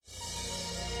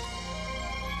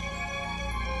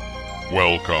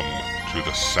Welcome to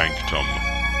the Sanctum.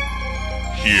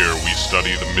 Here we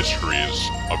study the mysteries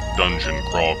of Dungeon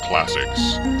Crawl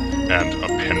Classics and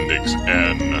Appendix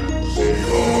N.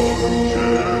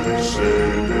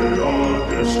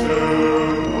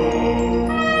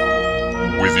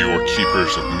 With your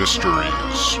keepers of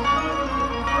mysteries,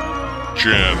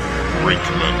 Jen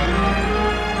Brinkman,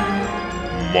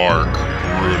 Mark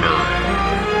Bruner,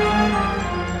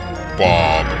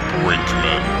 Bob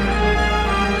Brinkman.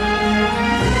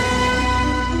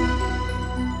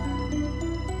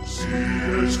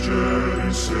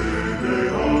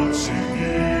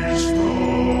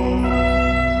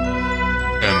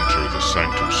 Enter the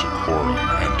Sanctum Secorum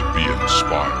and be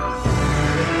inspired.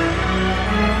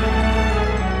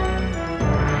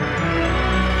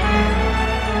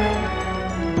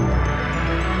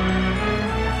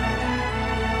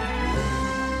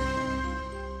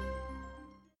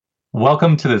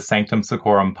 Welcome to the Sanctum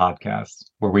Secorum podcast,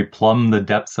 where we plumb the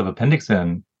depths of Appendix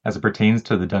N as it pertains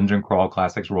to the Dungeon Crawl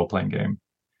Classics role-playing game.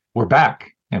 We're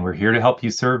back, and we're here to help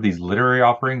you serve these literary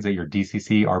offerings at your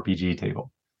DCC RPG table.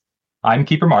 I'm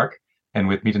Keeper Mark, and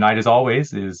with me tonight, as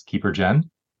always, is Keeper Jen.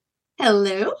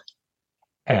 Hello.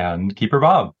 And Keeper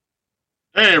Bob.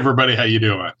 Hey, everybody, how you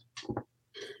doing?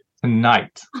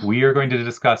 Tonight, we are going to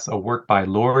discuss a work by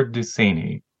Lord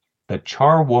Dunsany, The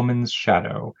Charwoman's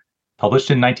Shadow,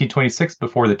 published in 1926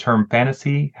 before the term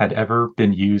fantasy had ever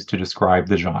been used to describe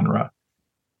the genre.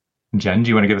 Jen, do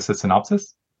you want to give us a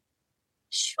synopsis?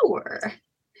 Sure.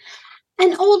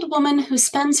 An old woman who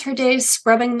spends her days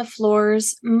scrubbing the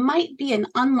floors might be an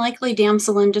unlikely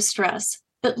damsel in distress,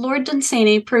 but Lord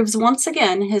Dunsany proves once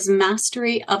again his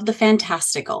mastery of the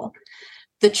fantastical.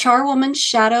 The Charwoman's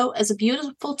Shadow is a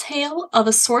beautiful tale of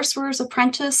a sorcerer's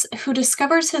apprentice who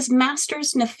discovers his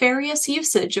master's nefarious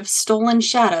usage of stolen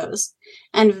shadows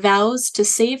and vows to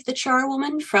save the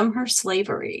Charwoman from her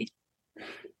slavery.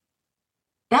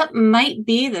 That might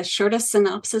be the shortest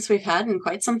synopsis we've had in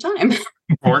quite some time.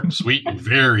 Short and sweet and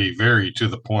very, very to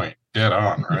the point. Dead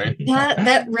on, right?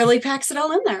 That really packs it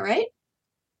all in there, right?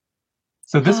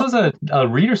 So this was a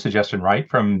reader suggestion, right,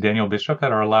 from Daniel Bishop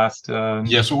at our last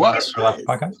Yes, it was. Our last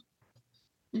podcast.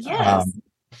 Yes.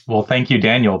 Well, thank you,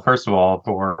 Daniel, first of all,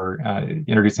 for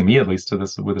introducing me at least to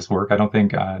this work. I don't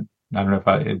think I don't know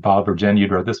if Bob or Jen,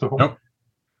 you'd read this before. Nope.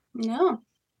 No.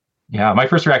 Yeah, my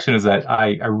first reaction is that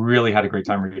I really had a great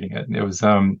time reading it. It was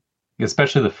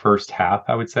especially the first half,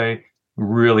 I would say,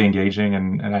 really engaging,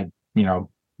 and I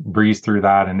breezed through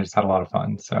that and just had a lot of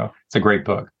fun. So it's a great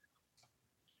book.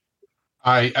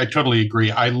 I totally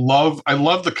agree. I love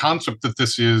the concept that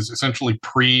this is essentially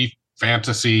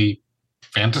pre-fantasy,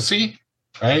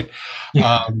 right?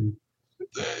 Yeah.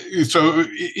 So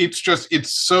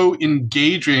it's so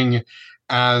engaging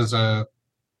as a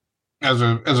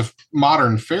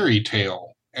modern fairy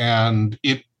tale, and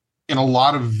it, in a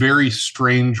lot of very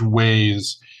strange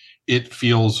ways, it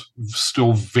feels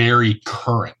still very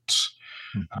current.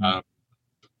 Mm-hmm.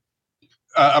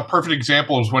 A perfect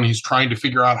example is when he's trying to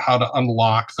figure out how to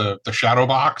unlock the shadow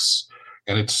box,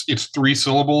 and it's 3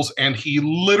 syllables, and he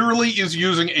literally is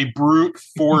using a brute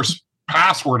force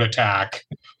password attack.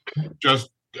 Just,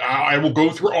 I will go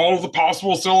through all of the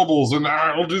possible syllables, and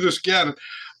I will do this again.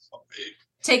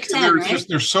 Take 10, right?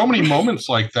 There's so many moments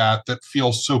like that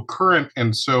feel so current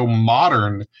and so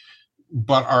modern,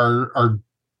 but are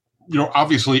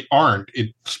obviously aren't.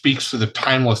 It speaks to the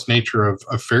timeless nature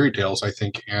of fairy tales, I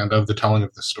think, and of the telling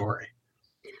of the story.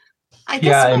 I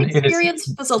guess my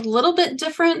experience was a little bit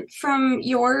different from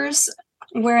yours,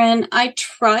 wherein I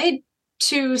tried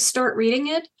to start reading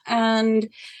it, and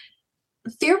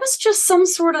there was just some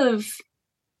sort of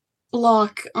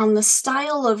block on the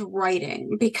style of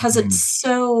writing because it's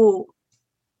so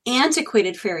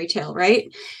antiquated fairy tale,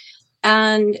 right?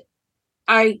 And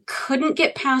I couldn't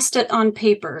get past it on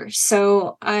paper,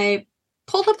 so I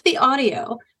pulled up the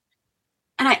audio,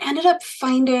 and I ended up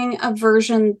finding a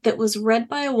version that was read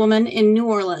by a woman in New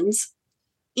Orleans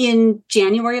in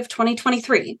January of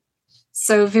 2023,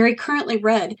 so very currently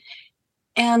read.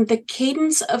 And the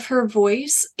cadence of her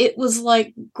voice, it was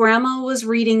like Grandma was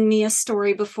reading me a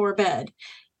story before bed.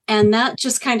 And that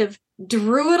just kind of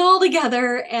drew it all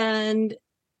together, and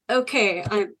okay,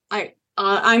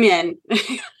 I'm in.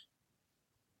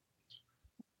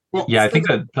 Well, yeah, I think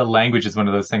that the language is one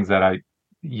of those things that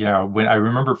when I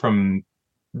remember from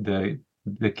the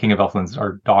King of Elfland's,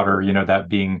 our daughter, that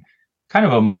being kind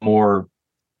of a more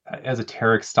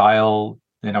esoteric style,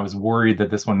 and I was worried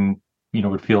that this one,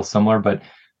 would feel similar. But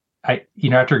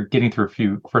after getting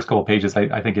through first couple of pages,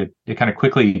 I think it kind of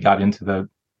quickly got into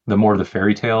the more of the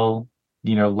fairy tale,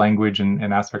 language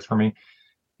and aspects for me.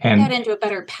 And get into a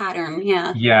better pattern.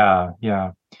 Yeah.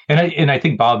 Yeah. And I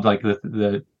think, Bob, like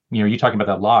the you talking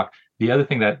about that lock. The other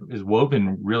thing that is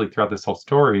woven really throughout this whole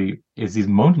story is these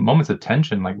moments of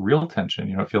tension, like real tension.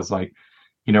 It feels like,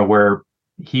 where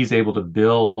he's able to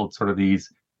build sort of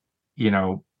these,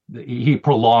 he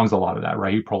prolongs a lot of that,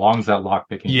 right? He prolongs that lock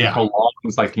picking. Yeah. He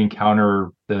prolongs like the encounter,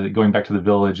 the going back to the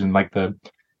village, and like the,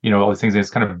 all these things. And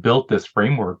it's kind of built this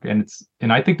framework, and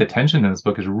I think the tension in this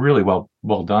book is really well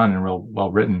done and real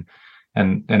well written.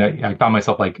 And I found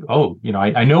myself like, oh,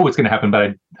 I know what's going to happen,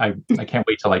 but I can't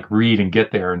wait to like read and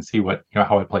get there and see what,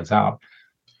 how it plays out.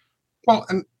 Well,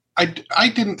 and I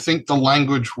didn't think the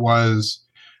language use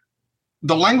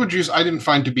I didn't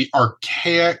find to be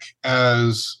archaic,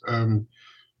 as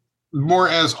more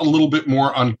as a little bit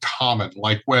more uncommon,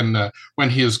 like when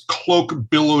his cloak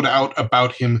billowed out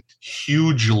about him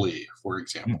hugely, for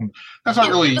example. Mm-hmm. That's not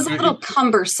really. It was a little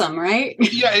cumbersome, right?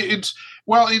 Yeah,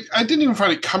 I didn't even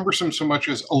find it cumbersome so much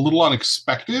as a little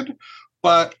unexpected,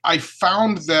 but I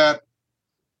found that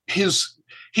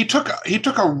he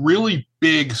took a really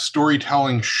big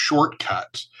storytelling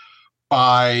shortcut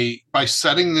by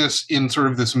setting this in sort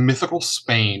of this mythical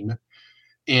Spain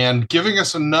and giving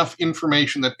us enough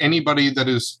information that anybody that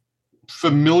is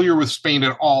familiar with Spain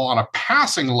at all on a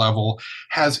passing level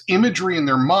has imagery in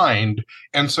their mind.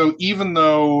 And so even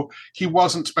though he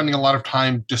wasn't spending a lot of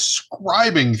time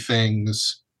describing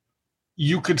things,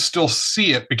 you could still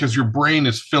see it because your brain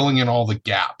is filling in all the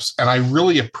gaps. And I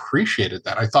really appreciated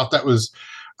that. I thought that was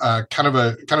kind of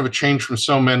a change from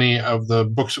so many of the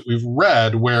books that we've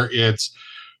read, where it's,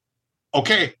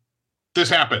 okay, this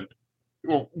happened.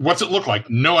 Well, what's it look like?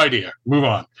 No idea. Move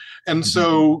on. And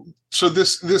so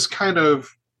this kind of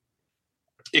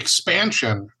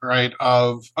expansion, right,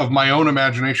 of my own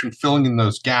imagination filling in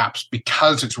those gaps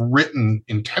because it's written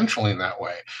intentionally in that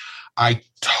way, I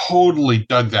totally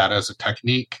dug that as a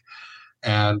technique.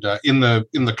 And in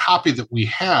the copy that we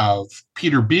have,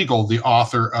 Peter Beagle, the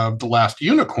author of The Last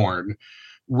Unicorn,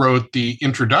 wrote the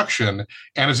introduction.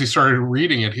 And as he started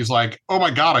reading it, he's like, oh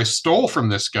my God, I stole from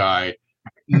this guy.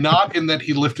 Not in that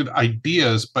he lifted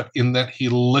ideas, but in that he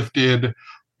lifted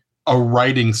a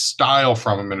writing style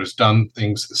from him and has done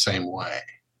things the same way.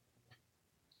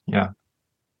 Yeah.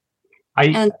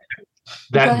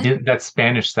 That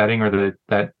Spanish setting, or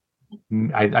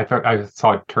I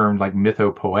saw it termed like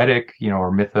mythopoetic,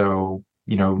 or mytho,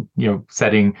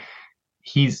 setting.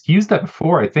 He's used that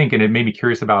before, I think, and it made me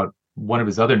curious about one of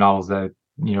his other novels that,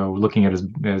 looking at his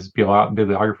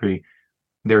bibliography.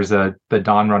 There's the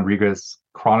Don Rodriguez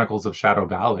Chronicles of Shadow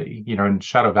Valley, and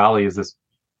Shadow Valley is this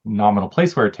nominal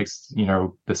place where it takes,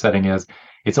 the setting is,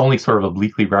 it's only sort of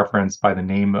obliquely referenced by the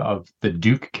name of the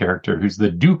Duke character, who's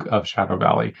the Duke of Shadow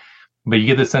Valley. But you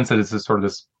get the sense that it's this sort of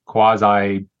this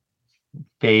quasi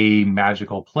fey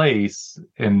magical place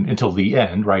until the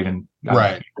end, right? And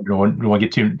right. We don't want to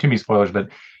get too many spoilers, but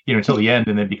until the end,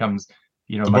 and then it becomes,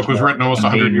 the book was written almost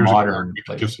 100 years ago. You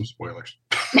can give some spoilers.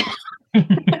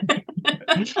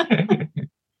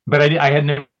 But I had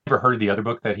never heard of the other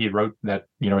book that he wrote, that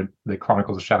the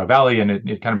Chronicles of Shadow Valley, and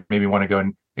it kind of made me want to go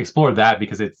and explore that,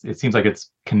 because it seems like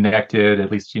it's connected,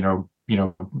 at least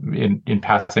in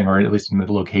passing, or at least in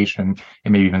the location,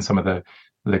 and maybe even some of the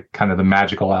kind of the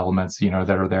magical elements that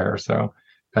are there. So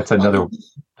that's another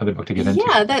book to get into.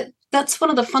 Yeah, that's one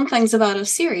of the fun things about a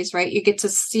series, right? You get to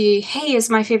see, hey, is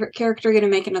my favorite character going to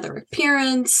make another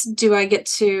appearance? Do I get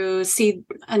to see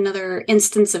another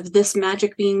instance of this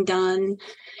magic being done?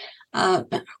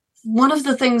 One of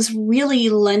the things really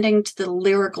lending to the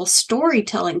lyrical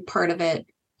storytelling part of it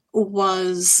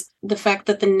was the fact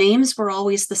that the names were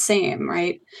always the same,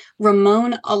 right?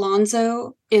 Ramon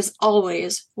Alonso is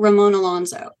always Ramon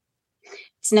Alonso.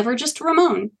 It's never just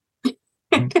Ramon.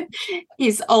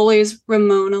 He's always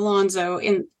Ramon Alonso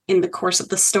in the course of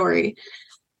the story.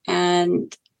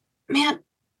 And man,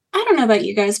 I don't know about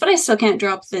you guys, but I still can't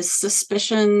drop this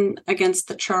suspicion against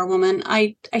the Charwoman.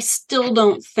 I still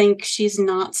don't think she's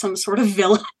not some sort of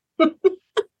villain.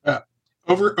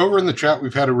 Over in the chat,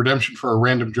 we've had a redemption for a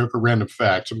random joke or random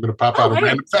fact. So I'm going to pop out a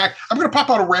random fact. I'm going to pop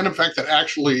out a random fact that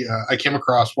actually I came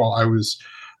across while I was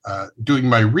doing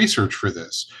my research for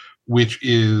this, which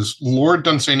is Lord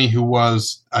Dunsany, who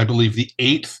was, I believe, the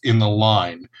 8th in the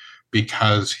line,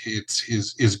 because it's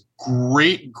his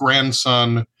great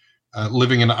grandson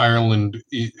living in Ireland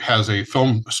has a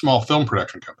small film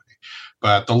production company.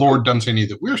 But the Lord Dunsany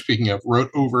that we're speaking of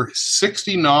wrote over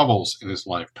 60 novels in his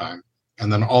lifetime,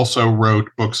 and then also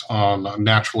wrote books on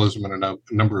naturalism and a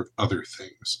number of other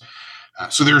things.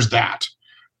 So there's that.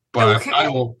 But okay.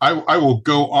 I will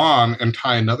go on and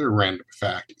tie another random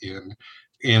fact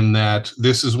in that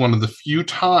this is one of the few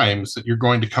times that you're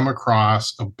going to come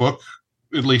across a book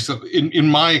at least in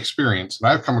my experience, and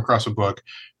I've come across a book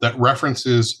that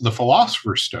references the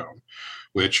Philosopher's Stone,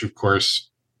 which, of course,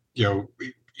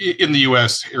 in the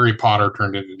U.S., Harry Potter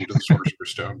turned it into the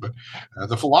Sorcerer's Stone, but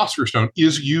the Philosopher's Stone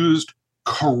is used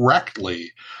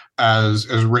correctly as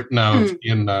written of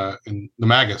in the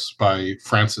Magus by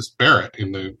Francis Barrett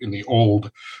in the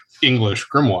old English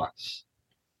grimoire,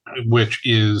 which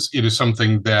is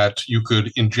something that you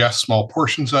could ingest small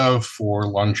portions of for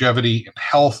longevity and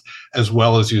health, as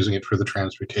well as using it for the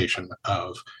transmutation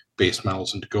of base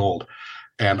metals into gold.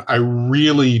 And I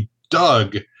really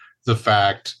dug the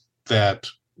fact that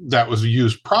was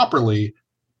used properly,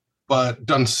 but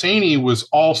Dunsany was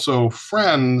also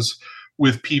friends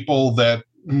with people that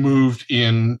moved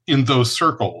in those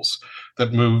circles,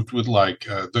 that moved with like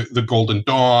the Golden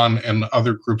Dawn and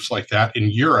other groups like that in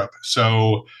Europe.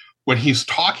 So when he's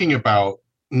talking about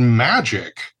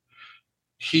magic,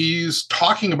 he's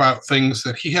talking about things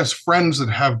that he has friends that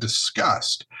have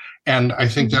discussed. And I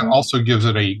think that also gives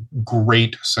it a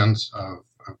great sense of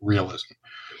realism.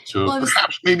 So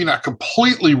perhaps maybe not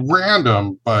completely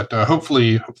random, but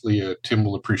hopefully Tim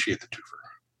will appreciate the twofer.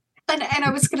 And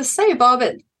I was going to say, Bob,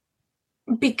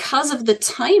 because of the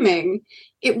timing,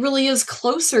 it really is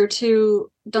closer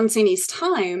to Dunsany's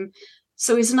time.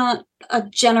 So he's not a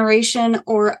generation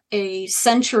or a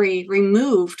century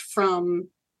removed from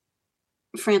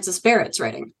Francis Barrett's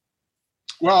writing.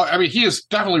 Well, I mean, he is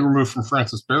definitely removed from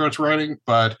Francis Barrett's writing,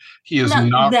 but he is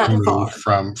not removed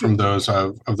from those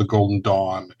of the Golden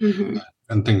Dawn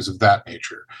and things of that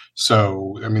nature.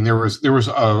 So, I mean, there was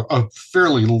a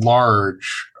fairly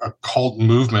large occult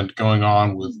movement going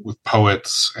on with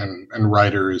poets and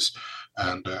writers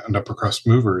and upper crust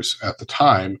movers at the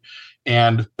time.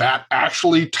 And that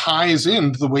actually ties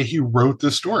into the way he wrote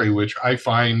this story, which I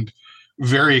find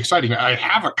very exciting. I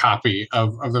have a copy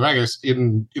of the Magus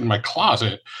in my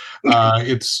closet.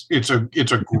 It's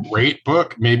a great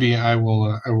book. Maybe I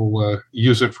will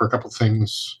use it for a couple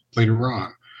things later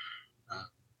on.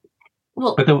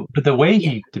 Well, but the way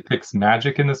he depicts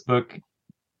magic in this book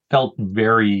felt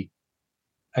very,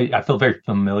 I feel very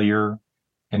familiar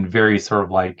and very sort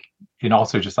of like, and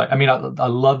also just like, I mean, I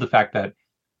love the fact that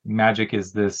magic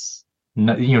is this,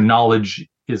 knowledge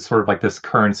is sort of like this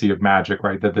currency of magic,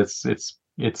 right? That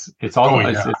it's all,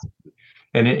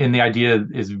 and the idea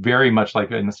is very much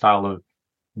like in the style of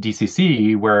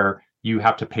DCC, where you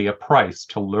have to pay a price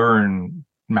to learn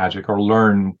magic or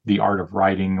learn the art of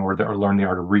writing or learn the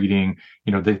art of reading,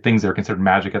 the things that are considered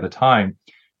magic at the time.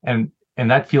 And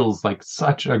that feels like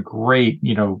such a great,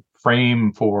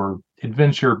 frame for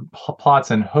adventure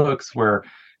plots and hooks where,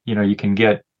 you can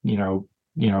get,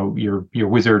 your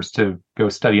wizards to go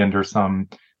study under some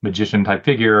magician type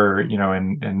figure,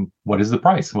 and what is the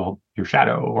price? Well, your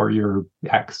shadow or your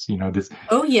X, this.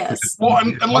 Oh yes. Well,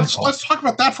 and let's talk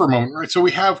about that for a moment, right? So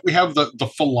we have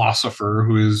the philosopher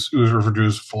who is referred to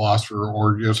as a philosopher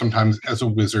or sometimes as a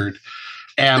wizard,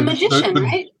 and a magician,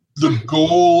 right? The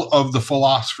goal of the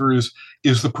philosophers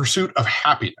is the pursuit of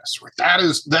happiness, right?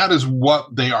 That is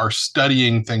what they are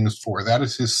studying things for. That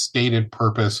is his stated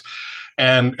purpose.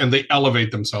 And they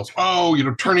elevate themselves. Oh,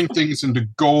 turning things into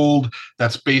gold,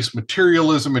 that's base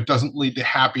materialism. It doesn't lead to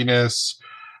happiness.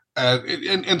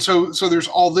 And so there's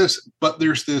all this, but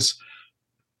there's this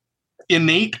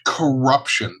innate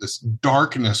corruption, this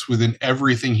darkness within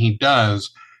everything he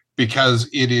does, because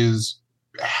it is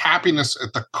happiness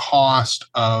at the cost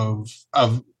of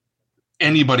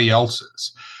anybody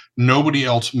else's. Nobody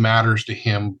else matters to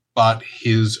him but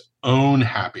his own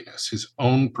happiness, his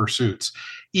own pursuits.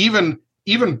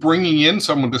 Even bringing in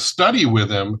someone to study with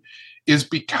him is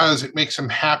because it makes him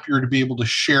happier to be able to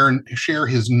share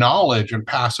his knowledge and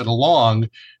pass it along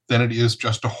than it is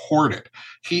just to hoard it.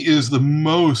 He is the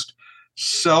most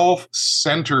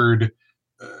self-centered.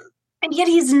 And yet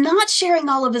he's not sharing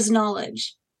all of his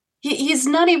knowledge. He's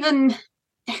not even,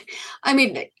 I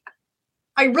mean,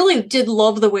 I really did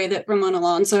love the way that Ramon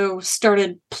Alonso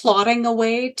started plotting a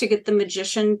way to get the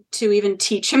magician to even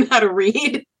teach him how to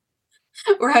read.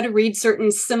 Or how to read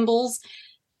certain symbols.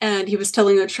 And he was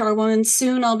telling the charwoman,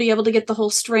 soon I'll be able to get the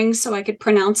whole string so I could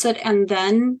pronounce it and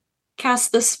then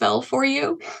cast the spell for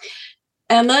you.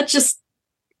 And that just,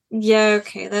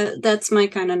 that's my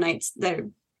kind of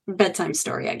bedtime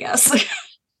story, I guess.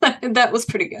 That was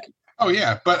pretty good. Oh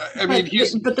yeah, but I mean,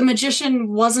 but the magician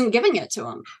wasn't giving it to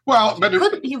him. Well, but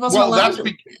he wasn't allowed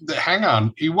to. Hang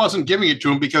on, he wasn't giving it to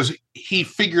him because he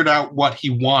figured out what he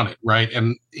wanted, right?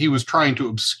 And he was trying to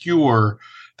obscure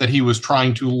that he was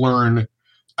trying to learn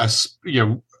a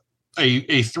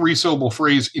 3-syllable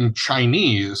phrase in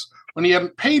Chinese when he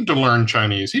hadn't paid to learn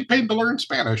Chinese. He'd paid to learn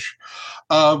Spanish,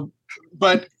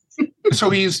 but So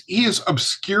he is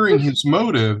obscuring his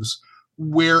motives,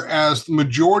 whereas the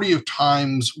majority of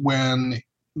times when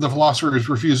the philosopher is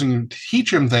refusing to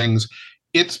teach him things,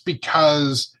 it's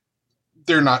because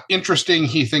they're not interesting.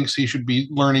 He thinks he should be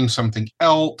learning something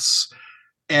else.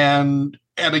 And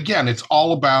again, it's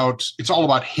all about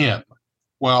him.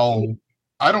 Well,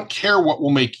 I don't care what will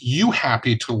make you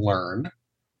happy to learn.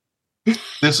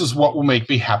 This is what will make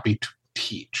me happy to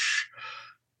teach.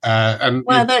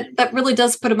 That really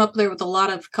does put him up there with a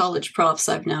lot of college profs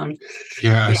I've known.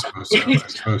 Yeah, I suppose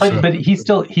so. But he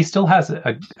still has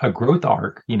a growth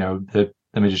arc, the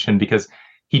magician, because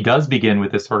he does begin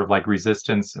with this sort of like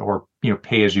resistance or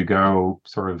pay as you go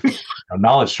sort of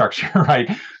knowledge structure, right?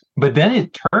 But then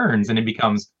it turns and it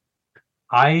becomes,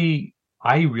 I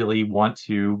really want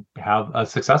to have a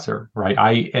successor, right?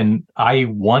 I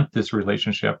want this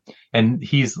relationship. And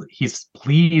he's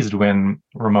pleased when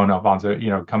Ramon Alfonso,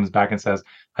 comes back and says,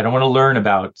 I don't want to learn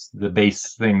about the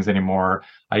base things anymore.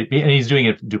 And he's doing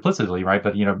it duplicitously, right?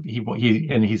 But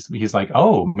he's like,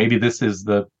 oh, maybe this is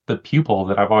the pupil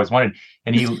that I've always wanted.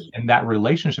 And and that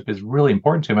relationship is really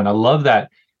important to him. And I love that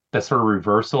sort of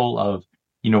reversal of,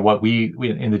 what we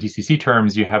in the DCC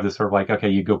terms, you have this sort of like, okay,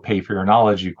 you go pay for your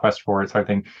knowledge, you quest for it, sort of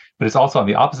thing. But it's also on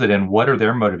the opposite end. What are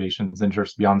their motivations and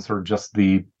just beyond sort of just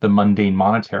the mundane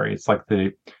monetary? It's like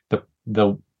the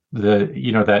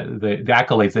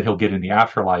accolades that he'll get in the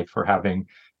afterlife for having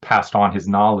passed on his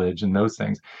knowledge and those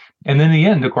things. And then in the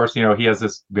end, of course, he has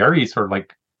this very sort of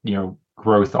like,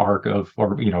 growth arc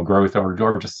growth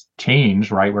or just change,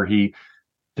 right? Where he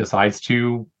decides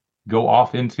to go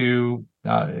off into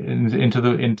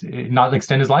not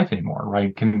extend his life anymore,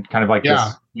 right? Can kind of like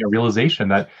this realization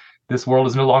that this world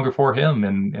is no longer for him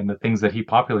and the things that he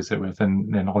populates it with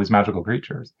and all these magical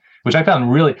creatures, which I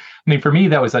found really, for me,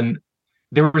 that was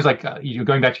there was like,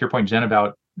 going back to your point, Jen,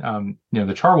 about, the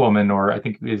charwoman, or I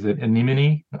think, is it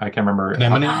Anemone? I can't remember.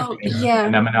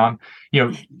 Anemone.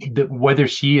 Whether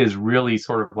she is really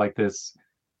sort of like this,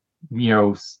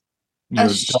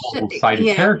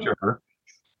 double-sided character,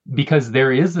 because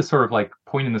there is this sort of like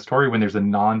point in the story when there's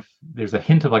a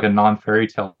hint of like a non-fairy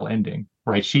tale ending,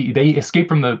 right? They escape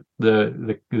from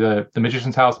the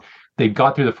magician's house. They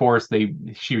got through the forest.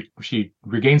 She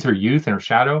regains her youth and her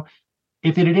shadow.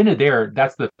 If it had ended there,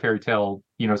 that's the fairy tale,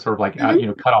 sort of like,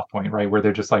 cutoff point, right? Where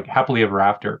they're just like happily ever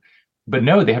after. But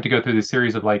no, they have to go through this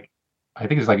series of like, I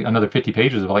think it's like another 50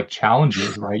 pages of like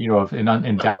challenges, right?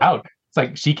 In doubt. It's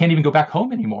like she can't even go back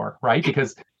home anymore, right?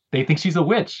 Because they think she's a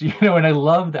witch, and I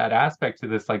love that aspect to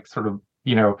this, like, sort of,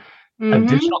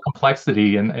 additional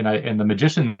complexity and the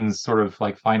magician's sort of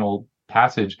like final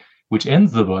passage, which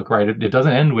ends the book, right? It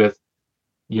doesn't end with,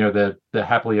 the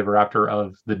happily ever after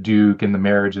of the Duke and the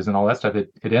marriages and all that stuff.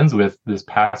 It ends with this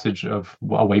passage of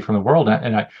away from the world,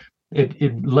 and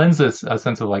it lends us a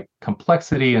sense of like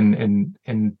complexity and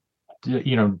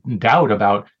doubt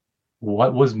about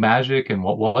what was magic and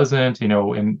what wasn't,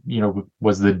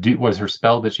 was her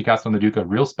spell that she cast on the Duke a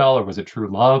real spell, or was it true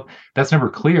love? That's never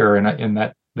clear, and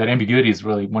that ambiguity is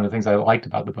really one of the things I liked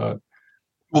about the book.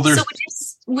 Well, so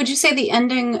would you say the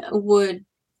ending would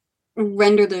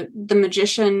render the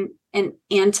magician an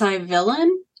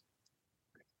anti-villain?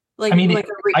 I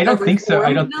don't think so.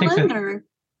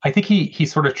 I think he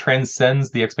sort of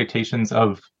transcends the expectations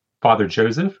of Father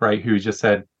Joseph, right? Who just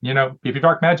said, if you're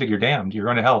dark magic, you're damned, you're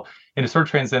going to hell. And it sort of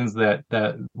transcends that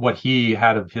what he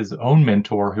had of his own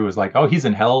mentor, who was like, oh, he's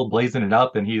in hell, blazing it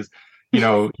up, and he's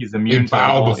immune to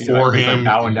bow before him, like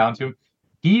bowing down to him.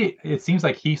 It seems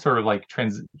like he sort of like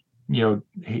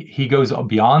he goes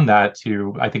beyond that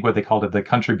to, I think, what they called it, the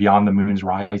country beyond the moon's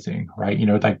rising, right?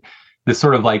 Like this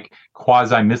sort of like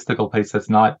quasi mystical place that's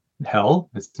not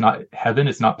hell, it's not heaven,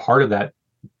 it's not part of that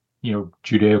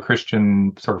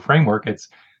Judeo-Christian sort of framework. It's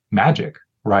magic,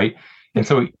 right? And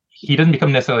so he doesn't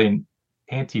become necessarily an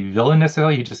anti-villain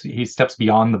necessarily. He steps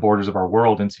beyond the borders of our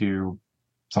world into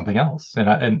something else,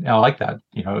 and I like that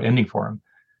ending for him,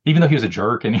 even though he was a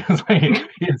jerk and he was like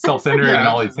self-centered and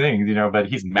all these things, but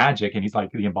he's magic and he's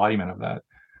like the embodiment of that.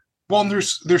 Well, and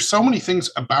there's so many things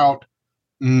about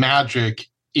magic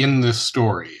in this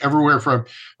story, everywhere from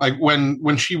like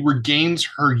when she regains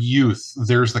her youth,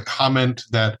 there's the comment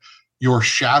that your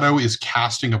shadow is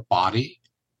casting a body.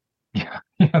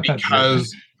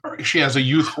 Because she has a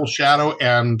youthful shadow,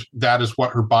 and that is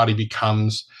what her body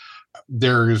becomes.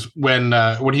 There's when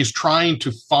he's trying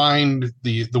to find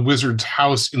the wizard's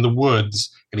house in the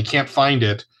woods and he can't find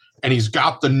it, and he's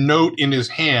got the note in his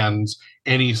hands,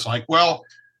 and he's like, well,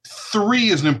 3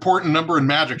 is an important number in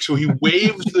magic. So he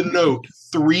waves the note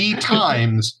 3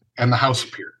 times and the house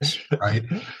appears, right?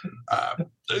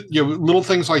 Little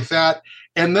things like that.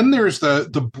 And then there's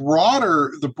the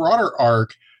broader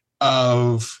arc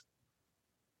of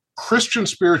Christian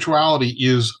spirituality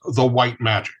is the white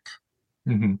magic.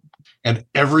 Mm-hmm. And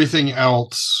everything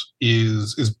else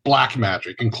is black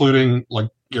magic, including like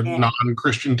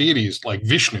non-Christian deities like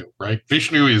Vishnu, right?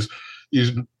 Vishnu is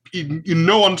in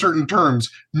no uncertain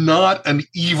terms not an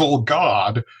evil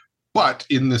god, but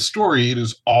in this story it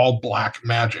is all black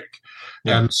magic.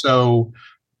 Yeah. And so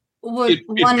one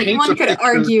could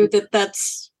argue that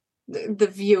that's the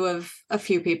view of a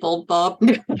few people, Bob.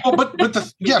 Well,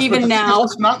 but even now,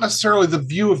 it's not necessarily the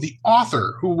view of the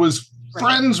author, who was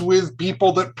friends with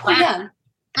people that practice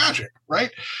magic,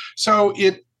 right? So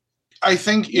I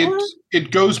think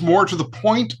it goes more to the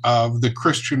point of the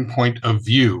Christian point of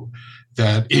view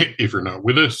that if you're not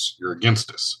with us, you're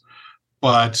against us.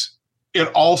 But it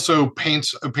also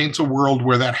paints a world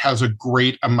where that has a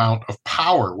great amount of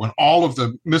power. When all of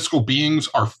the mystical beings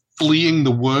are fleeing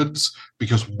the woods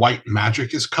because white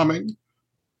magic is coming.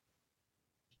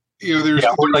 There's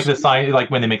or like the sign,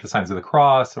 like when they make the signs of the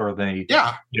cross, or they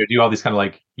do all these kind of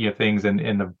like things, and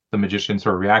the magician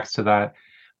sort of reacts to that.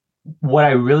 What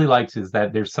I really liked is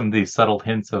that there's some of these subtle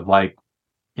hints of like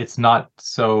it's not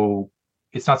so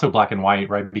black and white,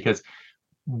 right? Because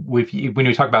when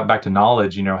you talk about back to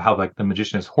knowledge, how like the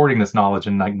magician is hoarding this knowledge,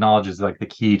 and like knowledge is like the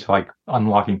key to like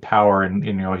unlocking power, and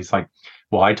he's like,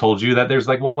 well, I told you that there's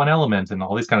like one element and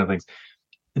all these kind of things.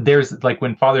 There's like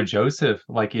when Father Joseph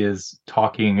like is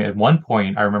talking at one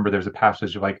point, I remember there's a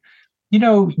passage of like, you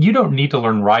don't need to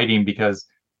learn writing because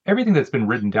everything that's been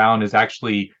written down is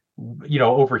actually,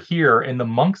 over here, and the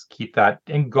monks keep that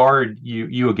and guard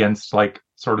you against like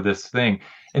sort of this thing.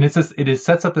 And it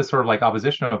sets up this sort of like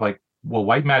opposition of like, well,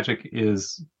 white magic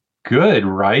is good,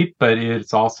 right? But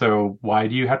it's also, why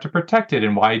do you have to protect it,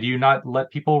 and why do you not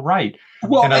let people write?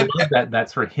 Well, and I love that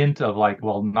sort of hint of like,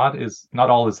 well, not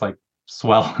all is like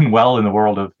swell and well in the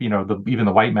world of even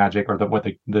the white magic, or what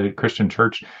the Christian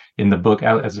church in the book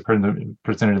as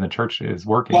presented in the church is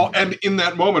working. Well, and in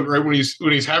that moment, right, when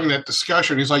he's having that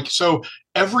discussion, he's like, so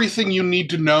everything you need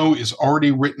to know is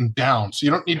already written down, so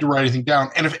you don't need to write anything down,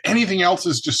 and if anything else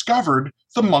is discovered,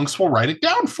 the monks will write it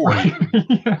down for you.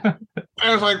 Yeah. And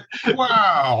I was like,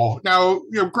 wow. Now,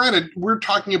 granted, we're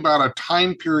talking about a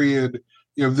time period,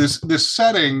 this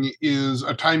setting is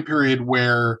a time period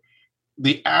where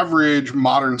the average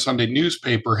modern Sunday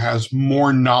newspaper has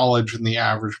more knowledge than the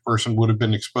average person would have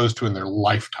been exposed to in their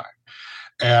lifetime.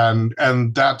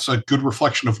 And that's a good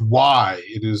reflection of why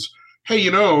it is, hey,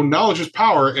 knowledge is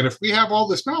power. And if we have all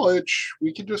this knowledge,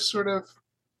 we can just sort of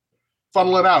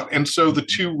funnel it out. And so the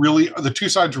two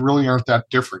sides really aren't that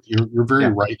different. You're very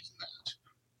right in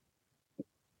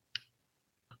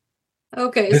that.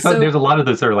 Okay. There's a lot of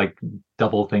those that are like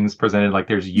double things presented. Like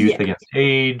there's youth against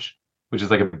age, which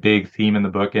is like a big theme in the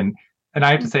book. And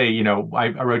I have to say, I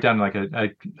wrote down like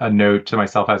a note to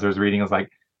myself as I was reading. I was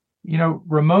like,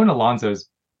 Ramon Alonso is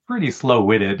pretty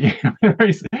slow-witted.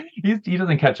 He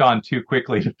doesn't catch on too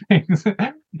quickly to things.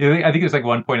 I think there's like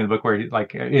one point in the book where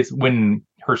it's when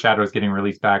her shadow is getting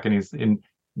released back, and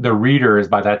the reader is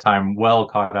by that time well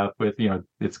caught up with,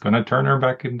 it's going to turn her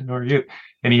back into her youth.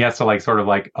 And he has to like sort of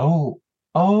like, oh,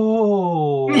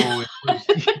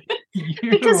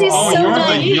 because he's so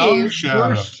naive.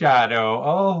 Young shadow.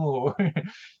 Oh,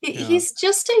 he's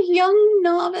just a young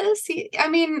novice.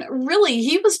 Really,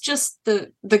 he was just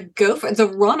the gopher, the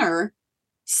runner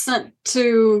sent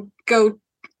to go,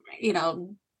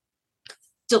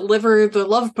 deliver the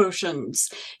love potions.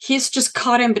 He's just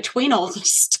caught in between all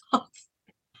this stuff.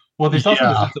 Well, there's also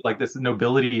this sense of like this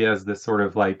nobility as this sort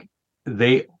of like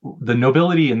the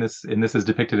nobility in this is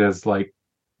depicted as like,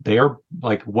 they are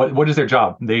like, what is their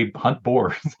job? They hunt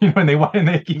boars, and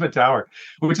they keep a tower,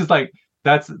 which is like,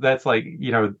 that's like,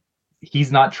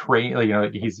 he's not trained,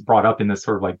 like, he's brought up in this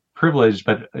sort of like privileged,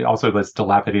 but also this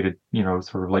dilapidated,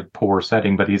 sort of like poor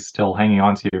setting, but he's still hanging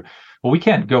on to, well, we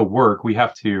can't go work. We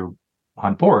have to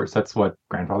hunt boars. That's what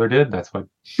grandfather did. That's what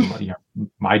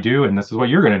I do. And this is what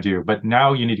you're going to do. But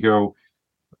now you need to go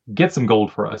get some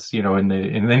gold for us, and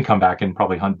then come back and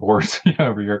probably hunt boars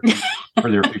for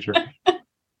your future.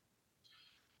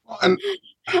 And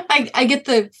I get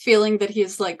the feeling that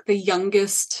he's like the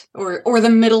youngest or the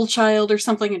middle child or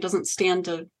something. It doesn't stand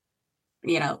to,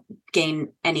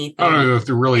 gain anything. I don't know if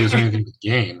there really is anything to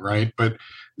gain, right? But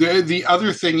the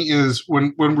other thing is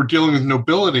when we're dealing with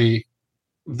nobility,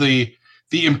 the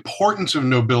importance of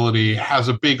nobility has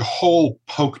a big hole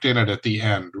poked in it at the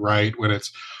end, right? When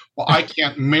it's, well, I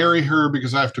can't marry her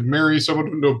because I have to marry someone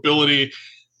of nobility.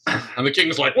 And the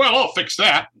king's like, well, I'll fix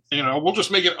that. We'll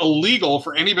just make it illegal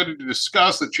for anybody to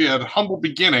discuss that she had humble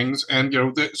beginnings. And,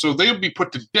 so they'll be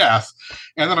put to death.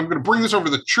 And then I'm going to bring this over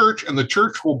to the church, and the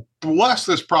church will bless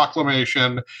this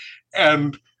proclamation.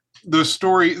 And the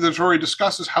story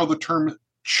discusses how the term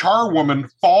charwoman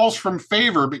falls from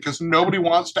favor because nobody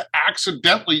wants to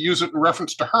accidentally use it in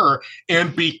reference to her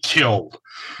and be killed.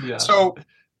 Yeah. So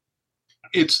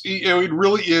it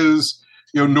really is,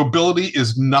 nobility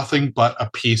is nothing but a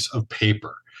piece of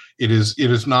paper. It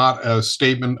is not a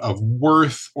statement of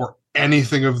worth or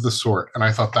anything of the sort. And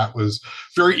I thought that was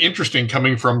very interesting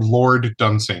coming from Lord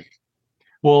Dunsany.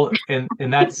 Well, and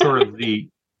that's sort of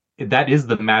that is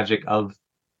the magic of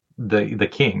the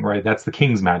king, right? That's the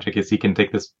king's magic, is he can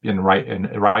take this and write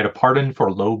a pardon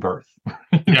for low birth.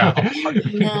 Yeah,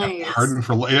 nice. Pardon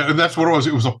for, and that's what it was.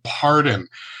 It was a pardon.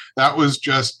 That was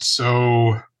just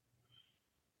so.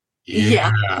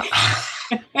 Yeah.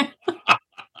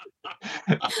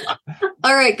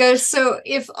 All right, guys. So,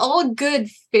 if all good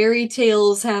fairy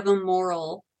tales have a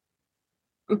moral,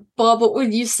 Bob, what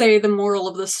would you say the moral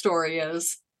of the story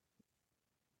is?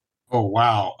 Oh,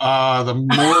 wow. The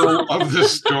moral of the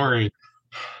story.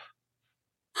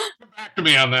 Come back to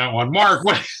me on that one. Mark,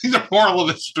 what the moral of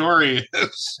the story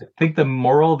is? I think the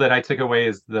moral that I took away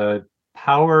is the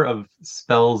power of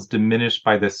spells diminished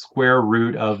by the square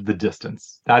root of the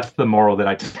distance. That's the moral that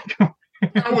I took away.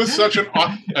 That was such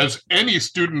as any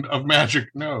student of magic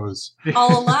knows.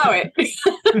 I'll allow it.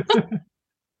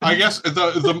 I guess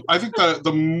I think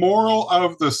the moral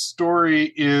of the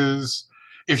story is,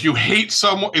 if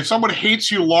someone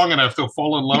hates you long enough, they'll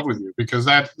fall in love with you, because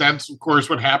that's of course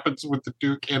what happens with the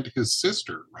Duke and his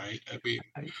sister, right? I mean,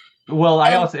 well,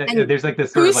 I also there's like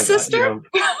this sort of like sister?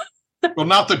 Well,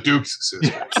 not the Duke's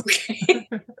sister. Okay.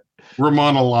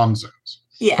 Ramon Alonso's.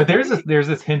 Yeah, but there's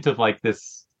this hint of like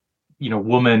this,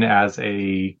 woman as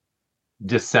a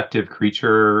deceptive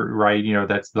creature, right?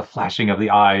 That's the flashing of the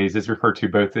eyes is referred to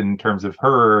both in terms of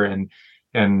her and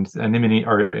Anemone,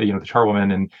 or the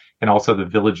charwoman, and also the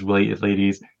village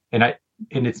ladies, and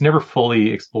it's never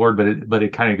fully explored, but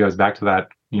it kind of goes back to that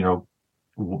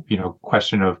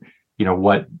question of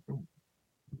what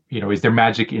is there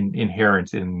magic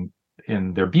inherent in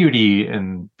their beauty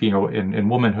and in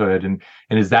womanhood, and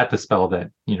is that the spell that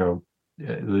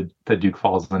the Duke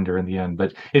falls under in the end.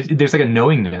 But there's like a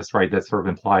knowingness, right, that's sort of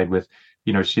implied with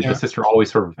the sister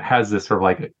always sort of has this sort of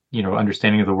like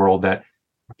understanding of the world that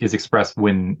is expressed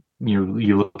when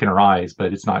you look in her eyes,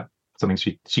 but it's not something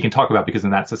she can talk about, because in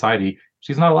that society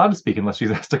she's not allowed to speak unless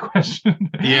she's asked a question.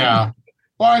 Yeah.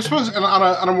 Well, I suppose, and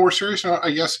on a more serious note,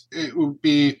 I guess it would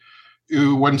be,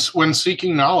 when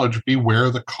seeking knowledge, beware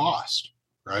the cost,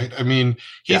 right? I mean,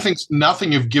 he thinks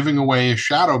nothing of giving away a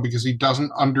shadow because he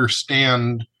doesn't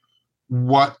understand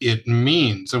what it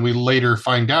means. And we later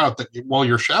find out that, well,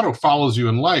 your shadow follows you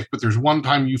in life, but there's one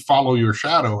time you follow your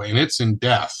shadow, and it's in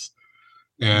death.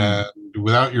 And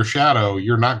without your shadow,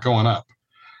 you're not going up.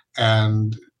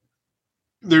 And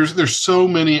there's so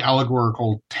many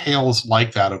allegorical tales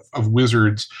like that of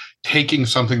wizards taking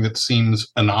something that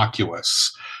seems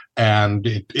innocuous and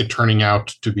it turning out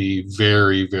to be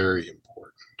very, very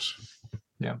important.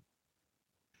 Yeah.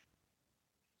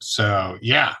 So,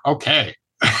 yeah, okay.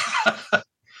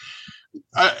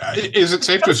 Is it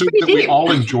safe to assume that we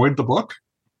all enjoyed the book?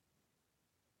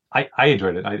 I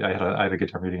enjoyed it. I had a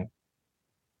good time reading it.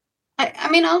 I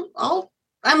mean,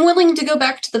 I'm willing to go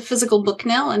back to the physical book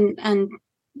now and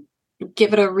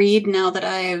give it a read now that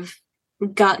I've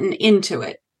gotten into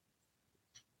it.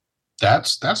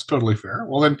 That's totally fair.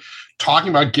 Well, then, talking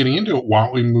about getting into it, why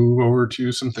don't we move over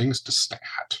to some things to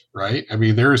stat, right? I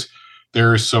mean, there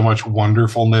is so much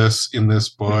wonderfulness in this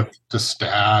book to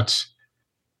stat.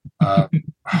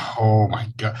 Oh my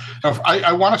God.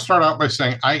 I want to start out by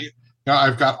saying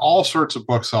I've got all sorts of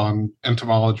books on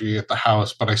entomology at the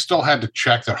house, but I still had to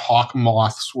check that hawk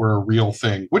moths were a real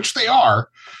thing, which they are.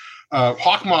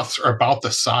 Hawk moths are about the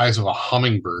size of a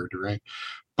hummingbird, right?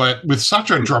 But with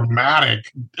such a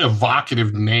dramatic,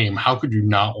 evocative name, how could you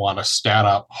not want to stat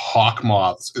up hawk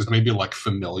moths as maybe like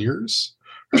familiars?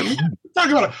 Right? I'm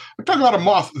talking about a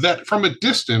moth that, from a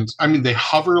distance, I mean, they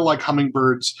hover like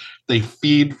hummingbirds. They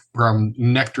feed from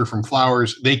nectar from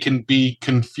flowers. They can be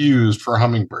confused for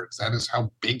hummingbirds. That is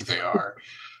how big they are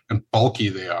and bulky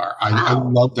they are. I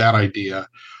love that idea.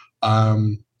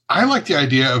 I like the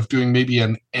idea of doing maybe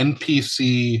an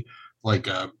NPC, like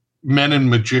a Men and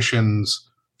Magicians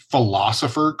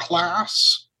philosopher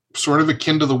class, sort of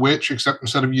akin to the witch, except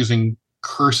instead of using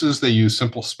curses, they use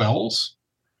simple spells.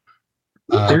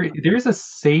 There's a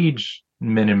sage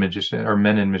Men and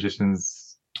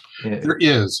Magicians There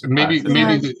is, and maybe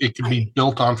it can be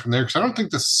built on from there, because I don't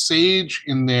think the sage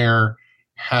in there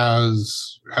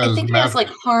has. I think it has like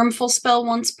harmful spell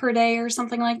once per day or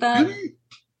something like that. Really?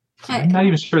 I'm not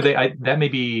even sure that may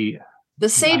be the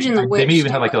sage and the witch. They may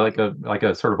even have like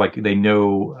a sort of like they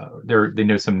know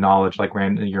some knowledge, like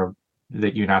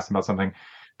that you can ask them about something,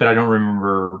 but I don't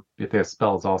remember if they have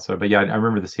spells also. But yeah, I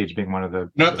remember the sage being one of the.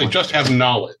 No, they just have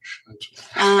knowledge.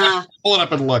 Pull it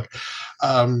up and look.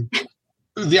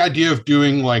 The idea of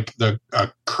doing like the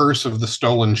curse of the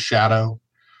stolen shadow,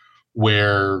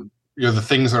 where the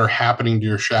things that are happening to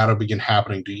your shadow begin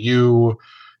happening to you.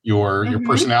 Your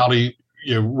personality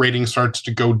rating starts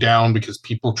to go down because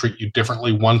people treat you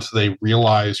differently once they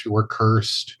realize you were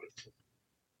cursed.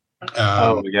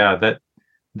 That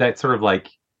sort of like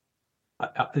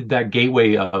that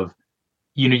gateway of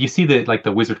you see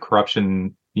the wizard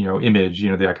corruption image, the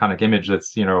iconic image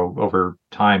that's over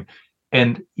time.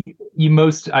 And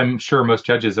I'm sure most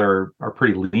judges are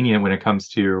pretty lenient when it comes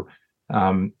to,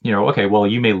 okay, well,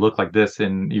 you may look like this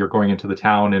and you're going into the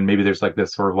town and maybe there's like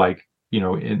this sort of like,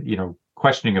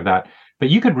 questioning of that. But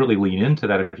you could really lean into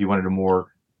that if you wanted a more,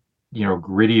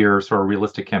 grittier sort of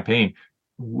realistic campaign.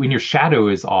 When your shadow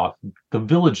is off, the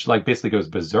village like basically goes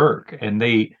berserk and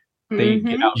they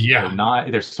get out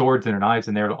their swords and their knives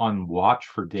and they're on watch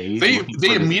for days.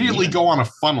 They immediately go on a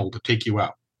funnel to take you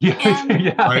out. Yeah.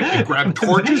 Right? They grab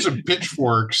torches and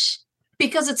pitchforks.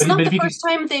 Because it's not the first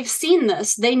time they've seen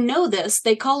this. They know this.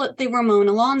 They call it the Ramon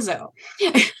Alonzo.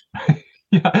 Yeah.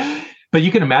 But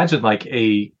you can imagine like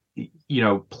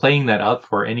playing that up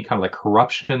for any kind of like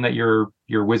corruption that your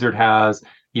wizard has,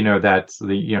 that's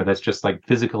just like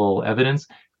physical evidence,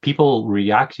 people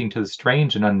reacting to the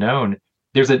strange and unknown.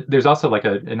 There's also like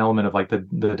an element of like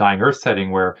the Dying Earth setting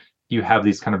where you have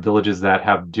these kind of villages that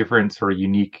have different sort of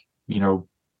unique,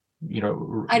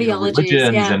 ideologies,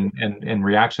 religions and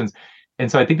reactions.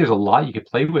 And so I think there's a lot you could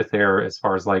play with there as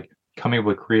far as like coming up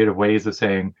with creative ways of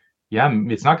saying, you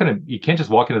can't just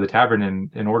walk into the tavern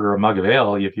and order a mug of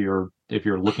ale if you're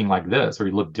looking like this or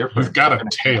you look different. You've got a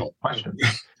tail.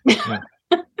 Yeah.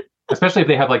 Especially if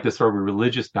they have like this sort of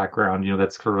religious background,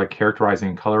 that's sort of like characterizing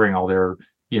and coloring all their,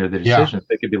 the decisions. Yeah.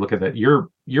 They could be looking at that. You're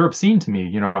obscene to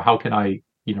me. How can I,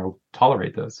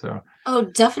 tolerate this? So. Oh,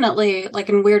 definitely. Like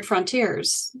in Weird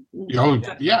Frontiers.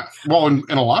 Yeah. Well, in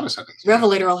a lot of settings.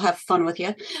 Revelator will have fun with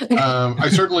you. I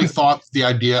certainly thought the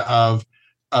idea of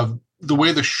the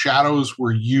way the shadows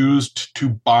were used to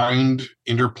bind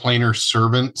interplanar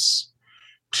servants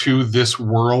to this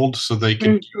world so they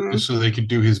could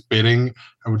do his bidding.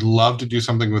 I would love to do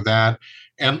something with that.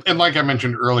 And like I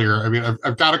mentioned earlier, I mean,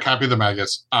 I've got a copy of the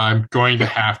Magus. I'm going to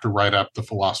have to write up the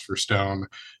Philosopher's Stone.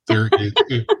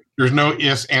 There's no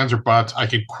ifs, ands, or buts. I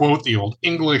can quote the Old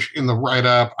English in the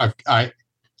write-up. I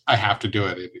have to do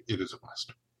it. It is a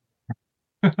must.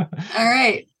 All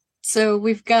right. So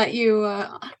we've got you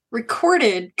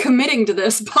recorded committing to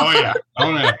this. Oh yeah.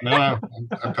 No.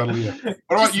 I'm totally in.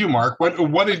 What about you, Mark? What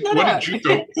did you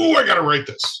go? Oh, I gotta write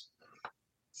this.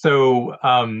 So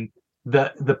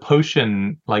the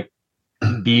potion like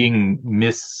being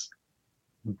mismixed,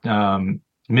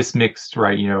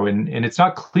 right? And it's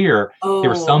not clear. There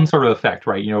was some sort of effect,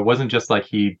 right? It wasn't just like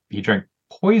he drank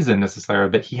poison necessarily,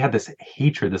 but he had this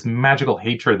hatred, this magical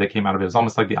hatred that came out of it. It was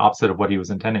almost like the opposite of what he was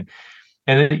intending.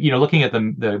 And then, looking at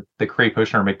the create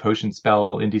potion or make potion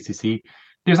spell in DCC,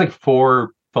 there's like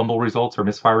 4 fumble results or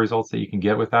misfire results that you can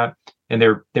get with that, and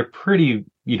they're pretty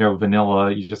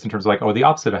vanilla. Just in terms of like, the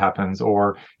opposite happens,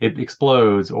 or it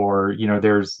explodes, or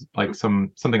there's like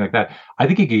something like that. I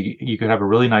think you could have a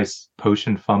really nice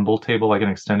potion fumble table, like an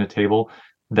extended table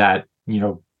that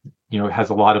has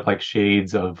a lot of like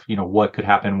shades of what could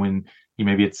happen when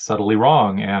maybe it's subtly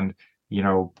wrong, and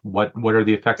what are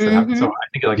the effects that happen. So I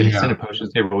think like an extended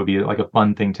potions table would be like a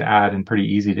fun thing to add and pretty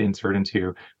easy to insert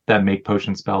into that make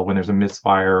potion spell when there's a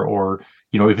misfire, or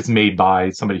if it's made by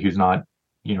somebody who's not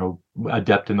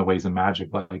adept in the ways of magic,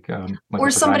 like or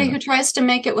somebody who tries to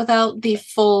make it without the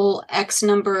full X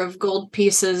number of gold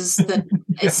pieces that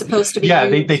is supposed to be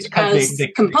used as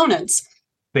components.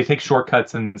 They take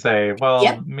shortcuts and say,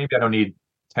 maybe I don't need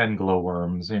 10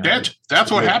 glowworms.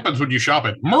 That's what happens when you shop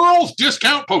at Merle's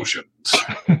Discount Potions.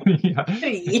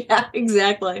 Yeah,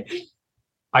 exactly.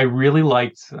 I really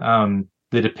liked the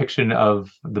depiction of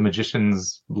the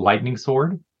magician's lightning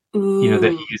sword. Ooh,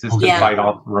 that he uses to fight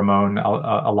off Ramon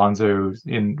Alonzo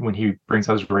when he brings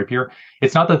out his rapier.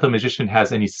 It's not that the magician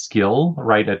has any skill,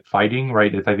 right, at fighting,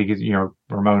 right? I think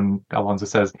Ramon Alonzo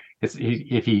says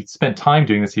if he spent time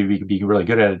doing this, he could be really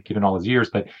good at it, given all his years.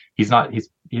 But he's not.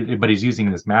 But he's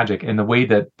using this magic, and the way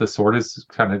that the sword is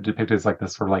kind of depicted is like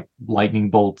this sort of like lightning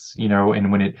bolts,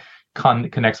 and when it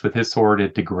connects with his sword,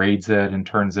 it degrades it and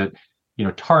turns it,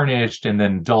 tarnished and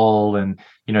then dull, and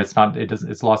it's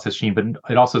lost its sheen, but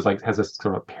it also is like has a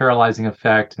sort of paralyzing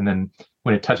effect, and then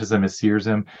when it touches him, it sears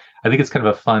him. I think it's kind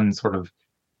of a fun sort of,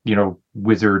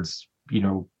 wizard's,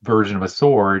 version of a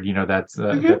sword,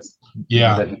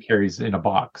 that he carries in a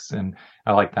box, and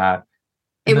I like that.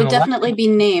 It would definitely be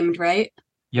named, right?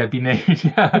 Yeah, be named.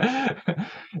 Yeah.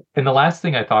 And the last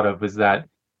thing I thought of was that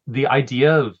the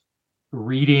idea of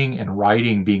reading and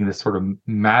writing being this sort of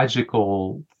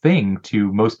magical thing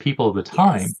to most people at the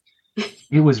time. Yes.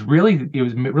 It was really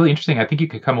interesting. I think you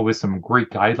could come up with some great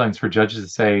guidelines for judges to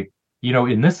say,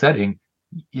 in this setting,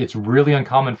 it's really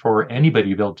uncommon for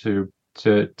anybody to be able to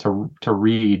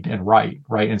read and write,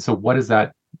 right? And so what does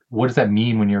that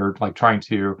mean when you're like trying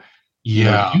to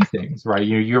do things, right?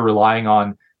 You're relying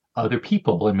on other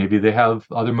people, and maybe they have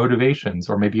other motivations,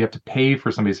 or maybe you have to pay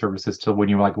for somebody's services to when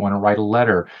you like want to write a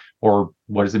letter, or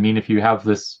what does it mean if you have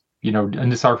this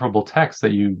undecipherable text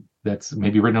that's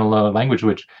maybe written in a language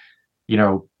which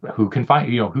who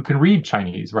can read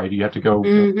Chinese, right? You have to go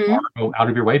out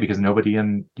of your way because nobody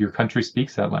in your country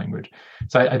speaks that language.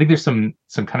 So I think there's some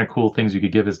kind of cool things you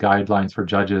could give as guidelines for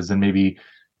judges, and maybe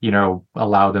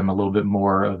allow them a little bit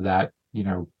more of that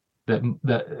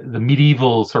the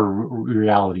medieval sort of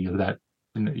reality of that.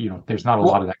 There's not a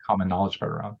lot of that common knowledge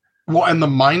spread around. Well, and the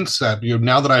mindset,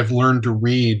 now that I've learned to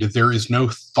read, there is no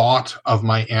thought of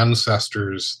my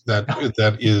ancestors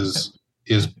that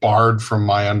is barred from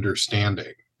my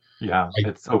understanding. Yeah,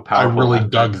 it's so powerful. I really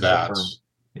dug that.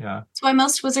 Yeah. That's why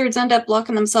most wizards end up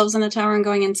locking themselves in a tower and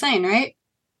going insane, right?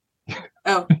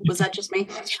 Oh, was that just me?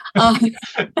 What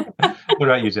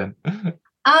about you, Jen?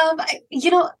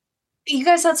 You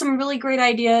guys had some really great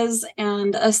ideas,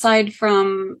 and aside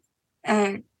from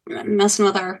messing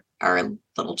with our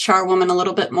little charwoman a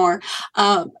little bit more,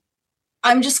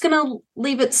 I'm just going to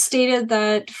leave it stated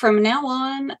that from now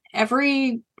on,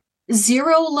 every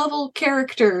 0 level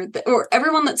character, or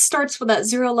everyone that starts with that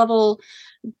 0 level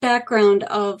background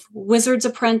of Wizard's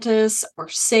Apprentice or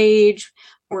Sage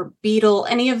or Beetle,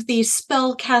 any of these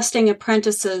spell casting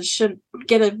apprentices should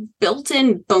get a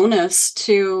built-in bonus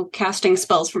to casting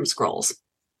spells from scrolls.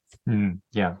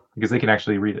 Yeah, because they can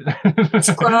actually read it.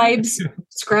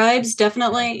 Scribes,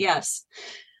 definitely, yes.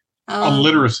 A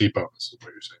literacy bonus is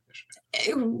what you're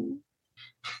saying.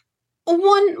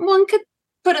 One could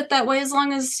put it that way, as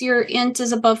long as your int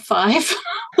is above 5.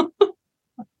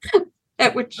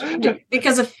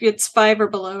 Because if it's 5 or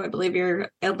below, I believe you're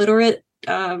illiterate.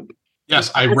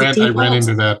 Yes, I ran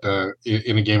into that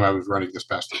in a game I was running this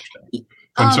past Thursday,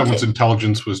 when someone's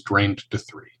intelligence was drained to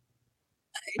 3.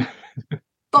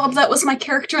 Bob, that was my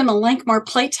character in the Lankmar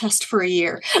playtest for a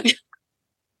year.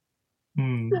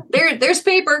 There's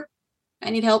paper. I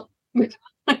need help.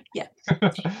 Yeah.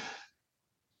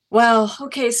 Wow.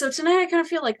 Okay, so tonight I kind of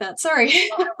feel like that. Sorry.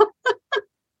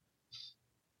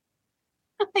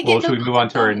 Well, should we move on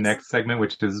to our next segment,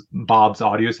 which is Bob's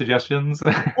audio suggestions?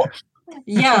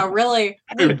 Yeah, really.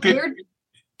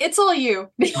 It's all you.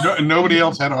 Nobody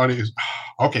else had audio.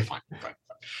 Okay, fine.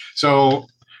 So,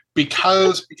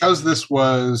 because this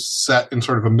was set in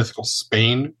sort of a mythical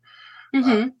Spain,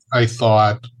 I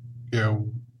thought,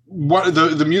 what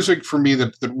the music for me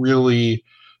that really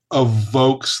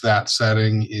evokes that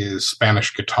setting is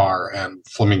Spanish guitar and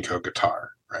flamenco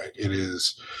guitar, right? It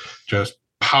is just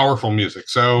powerful music.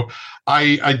 So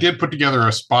I did put together a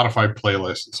Spotify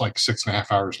playlist. It's like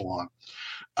 6.5 hours long.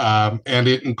 And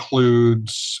it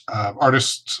includes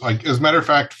artists, like, as a matter of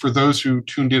fact, for those who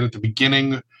tuned in at the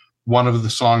beginning, one of the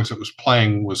songs that was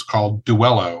playing was called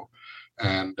Duello.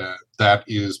 And that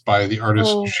is by the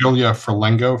artist Giulia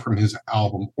Ferlengo from his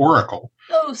album Oracle.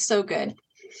 Oh, so good.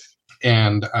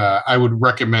 And I would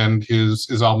recommend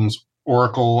his albums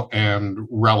Oracle and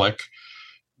Relic.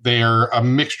 They're a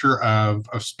mixture of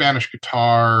Spanish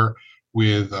guitar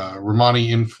with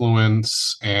Romani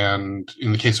influence, and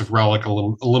in the case of Relic, a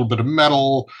little bit of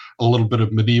metal, a little bit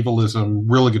of medievalism.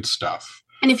 Really good stuff.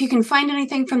 And if you can find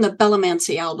anything from the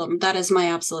Bellamancy album, that is my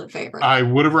absolute favorite. I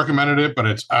would have recommended it, but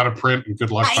it's out of print, and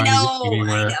good luck finding it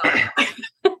anywhere.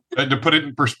 To put it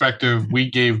in perspective, we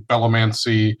gave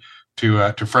Bellamancy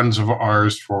to friends of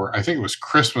ours for, I think it was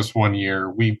Christmas one year.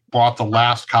 We bought the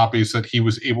last copies that he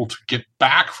was able to get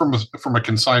back from a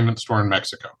consignment store in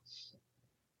Mexico.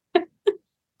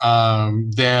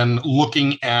 Then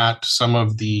looking at some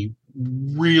of the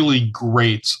really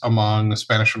greats among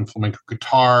Spanish and flamenco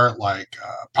guitar, like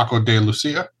Paco de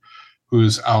Lucia,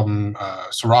 whose album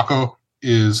Sirocco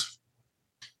is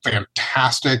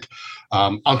fantastic.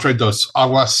 Entre dos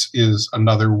Aguas is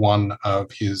another one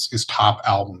of his top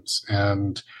albums,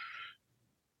 and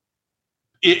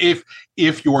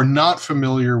if you're not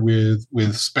familiar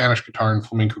with Spanish guitar and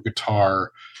flamenco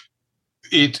guitar,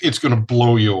 it's going to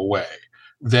blow you away.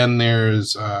 Then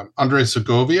there's Andres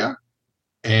Segovia,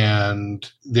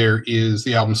 and there is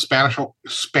the album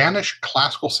Spanish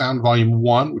Classical Sound Volume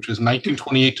 1, which is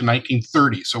 1928 to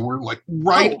 1930. So we're like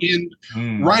right in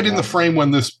the frame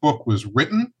when this book was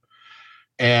written.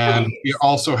 And it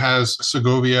also has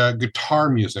Segovia guitar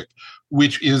music,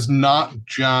 which is not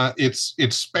just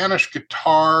it's Spanish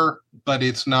guitar, but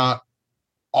it's not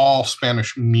all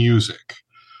Spanish music.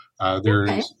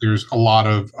 There's a lot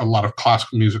of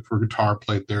classical music for guitar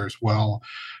played there as well.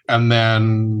 And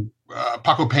then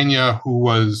Paco Peña, who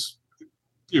was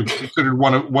considered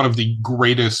one of the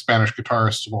greatest Spanish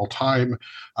guitarists of all time,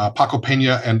 Paco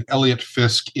Peña and Elliot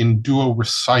Fisk in duo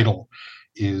recital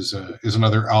is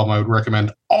another album I would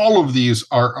recommend. All of these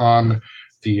are on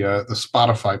the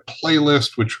Spotify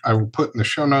playlist, which I will put in the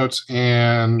show notes.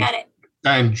 And got it.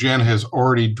 And Jen has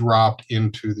already dropped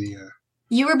into the.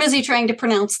 You were busy trying to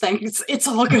pronounce things. It's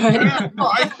all good.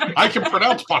 I can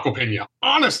pronounce Paco Peña,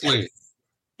 honestly.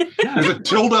 There's a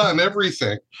tilde and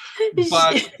everything,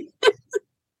 but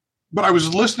I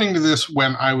was listening to this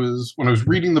when I was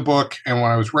reading the book and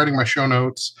when I was writing my show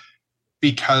notes,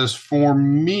 because for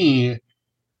me,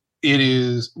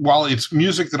 while it's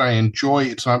music that I enjoy,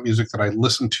 it's not music that I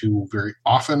listen to very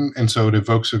often, and so it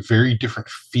evokes a very different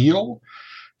feel.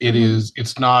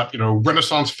 It's not,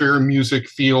 Renaissance fair music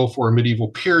feel for a medieval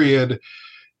period.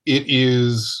 It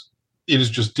is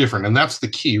just different. And that's the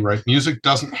key, right? Music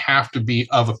doesn't have to be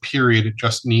of a period. It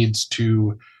just needs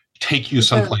to take you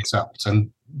someplace else. And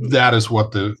that is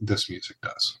what this music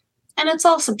does. And it's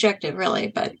all subjective, really.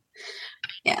 But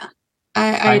yeah,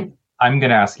 I'm going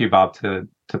to ask you, Bob, to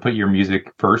put your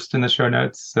music first in the show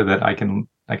notes so that I can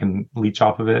leech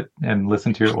off of it and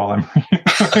listen to it while I'm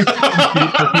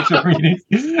reading.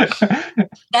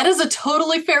 That is a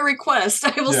totally fair request.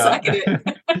 I will second it.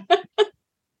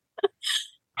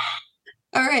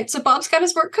 All right, so Bob's got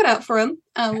his work cut out for him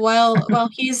while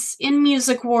he's in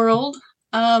music world.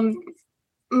 Mark,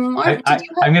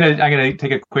 I'm gonna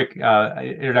take a quick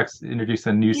introduce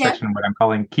a new section of what I'm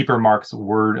calling Keeper Mark's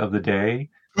Word of the Day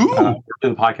for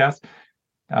the podcast.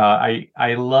 I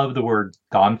love the word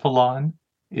gonfalon.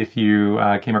 If you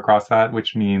came across that,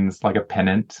 which means like a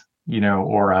pennant,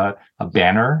 or a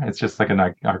banner. It's just like an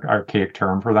archaic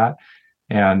term for that.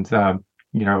 And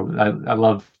I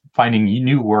love finding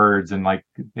new words and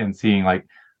seeing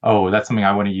oh, that's something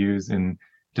I want to use in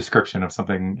description of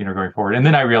something, going forward. And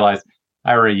then I realized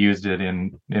I already used it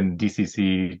in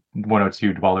DCC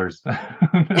 102 Dwellers. Love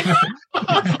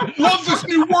this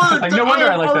new word. No wonder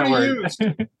I like that word.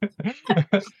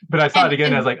 But I saw it again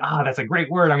and I was like, that's a great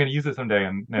word. I'm going to use it someday.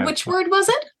 And which word was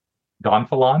it?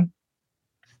 Gonfalon.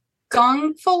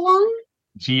 Gonfalon?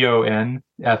 Gonfalon.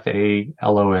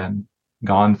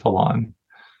 Gonfalon.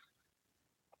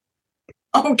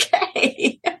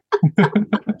 Okay.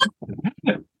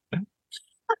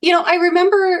 I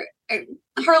remember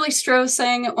Harley Strauss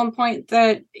saying at one point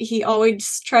that he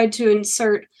always tried to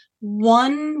insert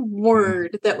one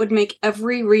word that would make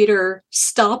every reader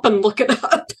stop and look it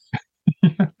up.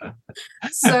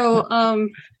 So, I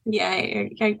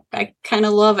kind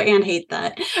of love and hate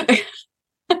that.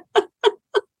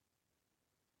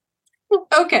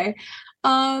 Okay.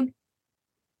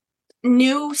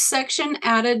 New section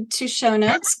added to show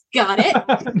notes. Got it.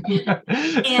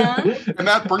 And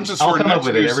that brings us to our next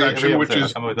new section, which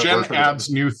is Jen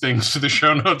adds new things to the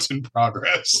show notes in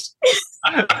progress.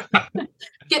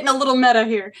 Getting a little meta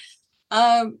here.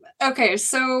 Okay,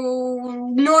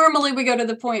 so normally we go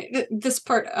to this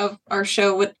part of our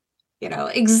show with,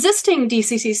 existing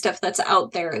DCC stuff that's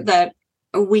out there that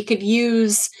we could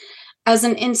use as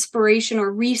an inspiration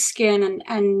or reskin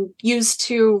and use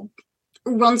to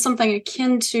run something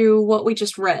akin to what we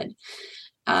just read.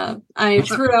 I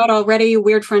threw out already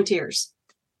Weird Frontiers,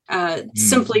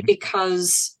 simply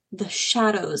because the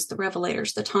shadows, the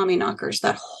Revelators, the Tommyknockers,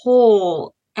 that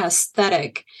whole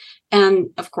aesthetic, and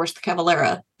of course the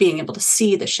Cavalera, being able to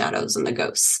see the shadows and the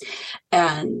ghosts.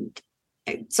 And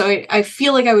so I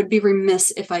feel like I would be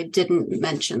remiss if I didn't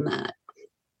mention that.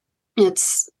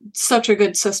 It's such a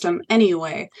good system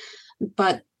anyway,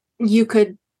 but you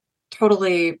could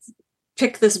totally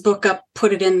pick this book up,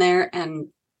 put it in there, and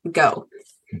go.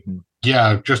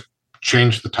 Yeah, just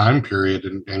change the time period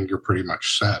and you're pretty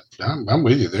much set. I'm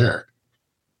with you there.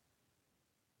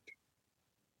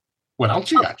 What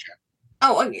else you got, Jen?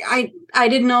 Oh, I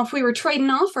didn't know if we were trading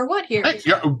off or what here. Hey,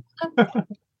 yeah,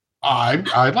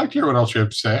 I'd like to hear what else you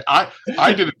have to say.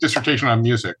 I did a dissertation on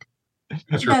music.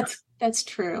 That's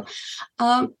true.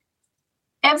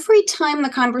 every time the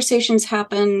conversations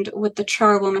happened with the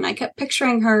charwoman, I kept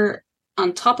picturing her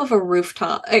on top of a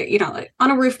rooftop,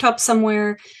 on a rooftop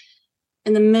somewhere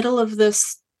in the middle of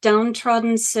this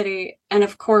downtrodden city. And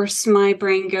of course, my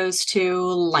brain goes to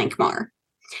Lankhmar.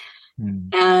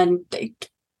 And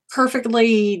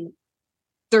perfectly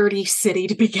dirty city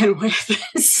to begin with.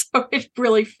 So it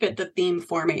really fit the theme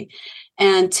for me.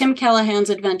 And Tim Callahan's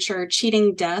adventure,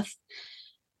 Cheating Death,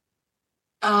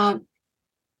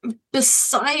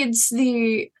 besides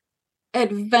the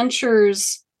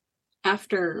adventures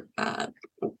after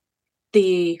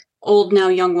the old, now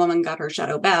young woman got her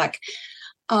shadow back,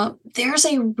 there's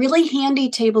a really handy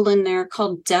table in there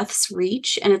called Death's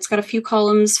Reach, and it's got a few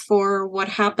columns for what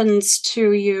happens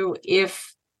to you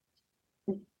if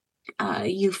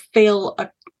you fail a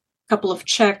couple of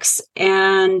checks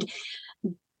and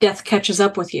death catches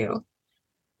up with you.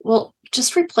 Well,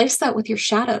 just replace that with your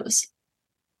shadows.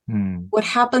 What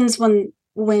happens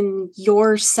when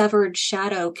your severed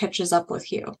shadow catches up with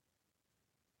you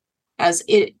as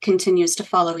it continues to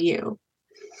follow you?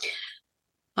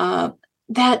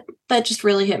 That just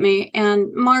really hit me.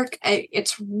 And Mark,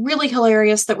 it's really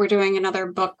hilarious that we're doing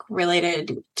another book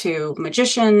related to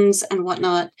magicians and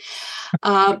whatnot.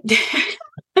 Of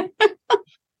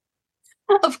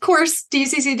course,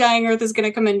 DCC Dying Earth is going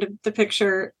to come into the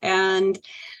picture, and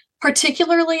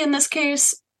particularly in this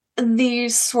case, the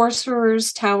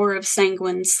Sorcerer's Tower of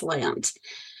Sanguine Slant.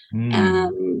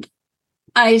 And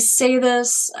I say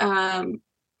this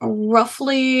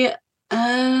roughly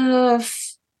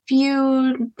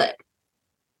few, but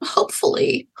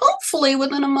hopefully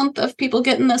within a month of people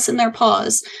getting this in their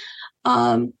paws.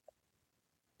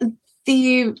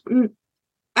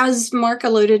 As Mark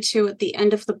alluded to at the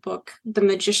end of the book, the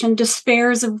magician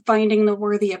despairs of finding the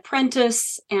worthy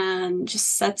apprentice and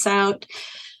just sets out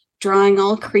drawing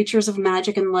all creatures of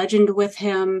magic and legend with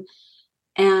him,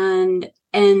 and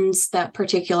ends that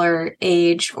particular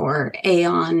age or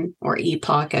aeon or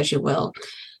epoch, as you will.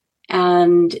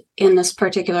 And in this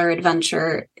particular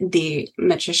adventure, the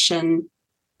magician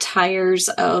tires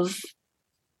of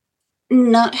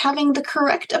not having the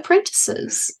correct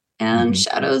apprentices, and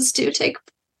shadows do take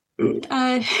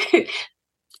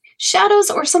shadows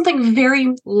or something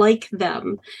very like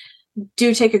them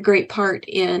do take a great part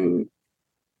in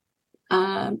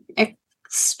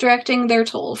extracting their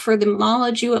toll for the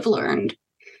knowledge you have learned.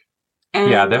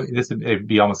 And it'd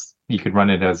be almost, you could run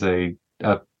it as a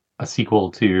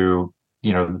sequel to,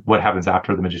 what happens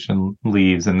after the magician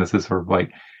leaves, and this is sort of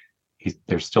like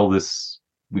there's still this,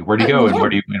 where do you go, and where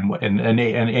do you, and an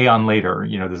aeon later,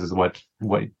 this is what's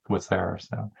there.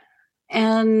 So,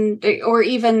 and or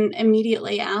even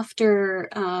immediately after,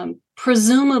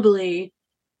 presumably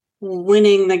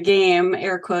winning the game,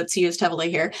 air quotes used heavily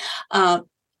here,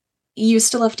 you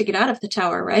still have to get out of the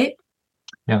tower, right?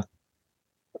 Yeah.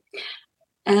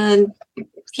 And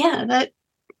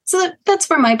that's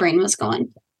where my brain was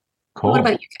going. Cool. What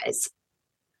about you guys?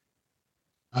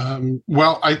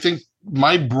 Well, I think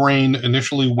my brain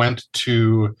initially went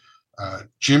to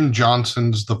Jim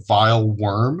Johnson's The Vile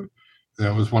Worm.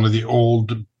 That was one of the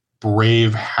old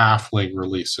Brave Halfling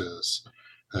releases.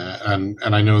 And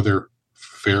I know they're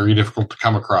very difficult to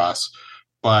come across.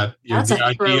 But the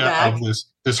idea of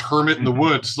this hermit in the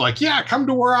woods, like, yeah, come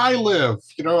to where I live.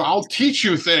 I'll teach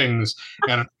you things.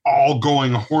 And all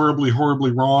going horribly,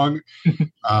 horribly wrong.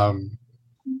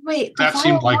 Wait, that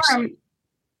seemed like...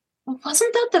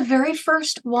 Wasn't that the very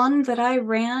first one that I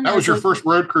ran? That was your first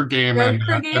road crew game, and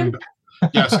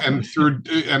yes, and through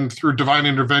divine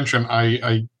intervention,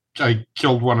 I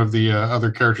killed one of the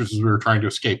other characters as we were trying to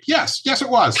escape. Yes, it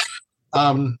was.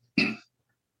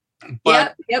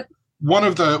 But yep. One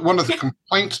of the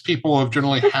complaints people have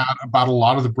generally had about a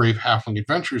lot of the Brave Halfling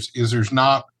adventures is there's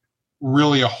not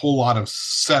really a whole lot of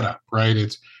setup, right?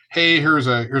 It's, hey, here's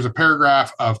a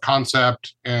paragraph of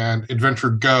concept and adventure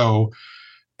go.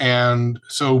 And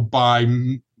so by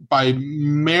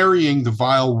marrying the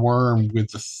Vile Worm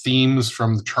with the themes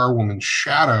from the Charwoman's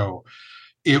Shadow,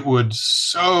 it would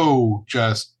so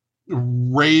just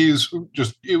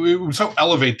it would so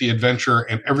elevate the adventure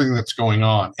and everything that's going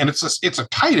on. And it's a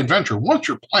tight adventure. Once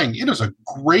you're playing, it is a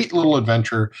great little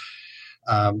adventure.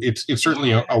 It's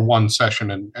certainly a one session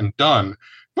and done.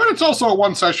 But it's also a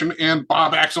one session, and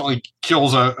Bob accidentally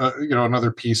kills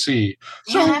another PC.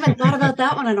 So I haven't thought about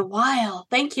that one in a while.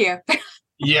 Thank you.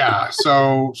 Yeah,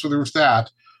 so there was that,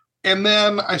 and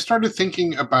then I started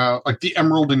thinking about like the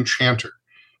Emerald Enchanter.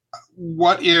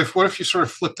 What if you sort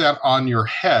of flip that on your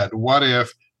head? What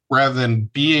if rather than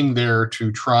being there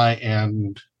to try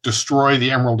and destroy the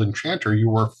Emerald Enchanter, you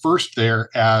were first there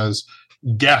as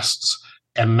guests,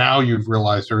 and now you've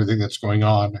realized everything that's going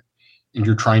on? and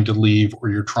you're trying to leave or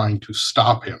you're trying to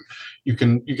stop him. You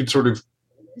can sort of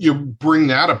bring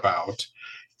that about.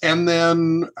 And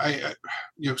then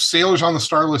Sailors on the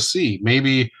Starless Sea.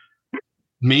 Maybe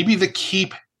the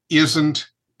keep isn't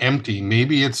empty.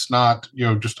 Maybe it's not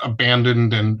just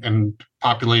abandoned and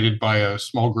populated by a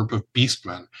small group of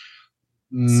beastmen.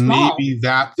 Maybe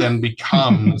that then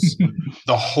becomes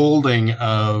the holding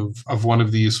of one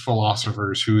of these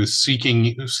philosophers who is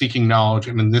seeking knowledge,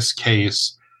 and in this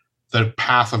case, the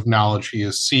path of knowledge he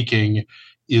is seeking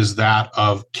is that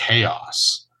of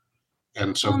chaos,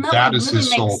 and so that is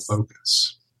his sole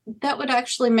focus. That would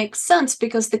actually make sense,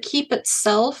 because the keep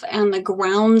itself and the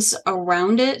grounds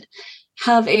around it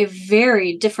have a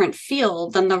very different feel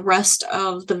than the rest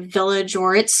of the village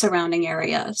or its surrounding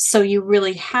area. So you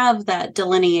really have that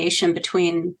delineation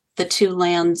between the two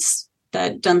lands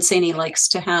that Dunsany likes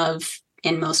to have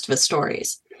in most of his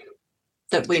stories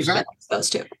that we've been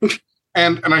exposed to.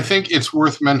 And I think it's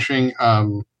worth mentioning,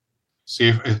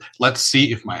 let's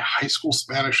see if my high school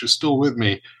Spanish is still with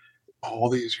me all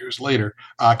these years later.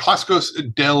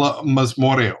 Clásicos del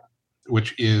Masmorreo,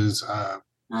 which is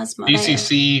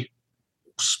DCC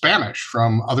Spanish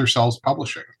from Other Cells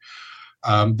Publishing.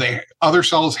 Other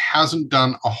Cells hasn't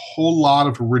done a whole lot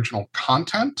of original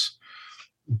content,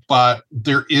 but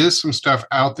there is some stuff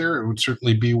out there. It would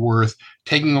certainly be worth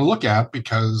taking a look at,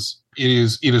 because it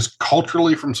is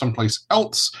culturally from someplace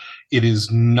else. It is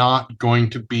not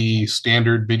going to be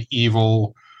standard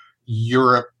medieval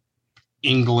Europe,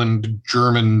 England,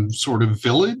 German sort of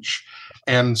village.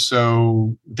 And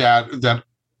so that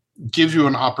gives you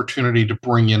an opportunity to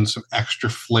bring in some extra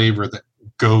flavor that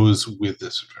goes with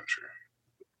this adventure.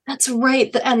 That's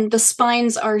right. And the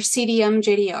spines are CDM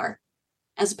JDR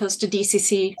as opposed to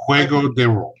DCC. Juego de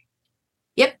Rol.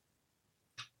 Yep.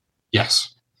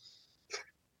 Yes.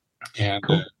 And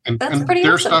cool. and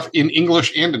their stuff in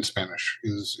English and in Spanish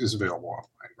is available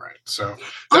online, right? So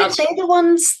aren't they the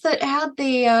ones that had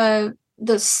the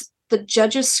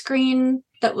judges screen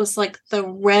that was like the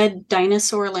red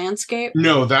dinosaur landscape?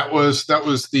 No, that was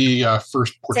the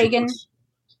first Portuguese. Sagan.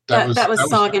 That was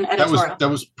Sagan editorial. That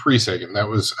was pre-Sagan. That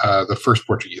was the first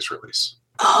Portuguese release.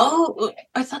 Oh,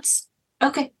 I thought.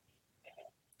 Okay,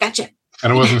 gotcha.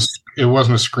 And it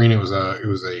wasn't a screen. It was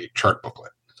a chart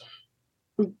booklet.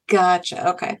 Gotcha.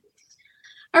 Okay.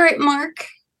 All right, Mark.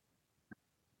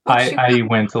 I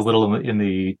went a little in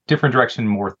the different direction,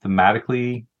 more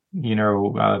thematically,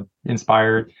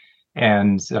 inspired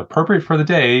and appropriate for the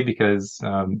day, because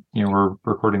we're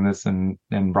recording this and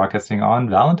broadcasting on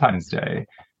Valentine's Day,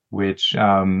 which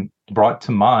brought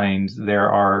to mind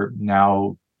there are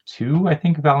now 2, I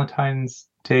think, Valentine's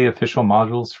Day official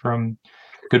modules from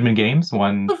Goodman Games.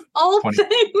 One of all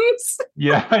things.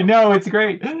 Yeah, I know, it's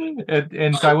great.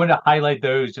 And so I wanted to highlight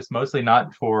those, just mostly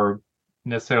not for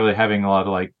necessarily having a lot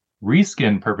of like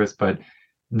reskin purpose, but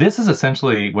this is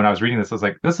essentially, when I was reading this, I was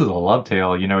like, this is a love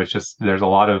tale. It's just, there's a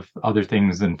lot of other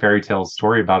things in fairy tales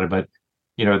story about it, but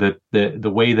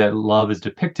the way that love is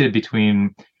depicted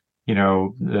between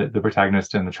the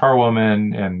protagonist and the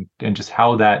charwoman, and just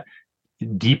how that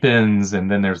deepens,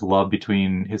 and then there's love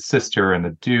between his sister and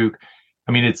the Duke.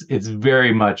 I mean, it's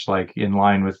very much like in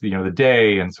line with the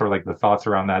day and sort of like the thoughts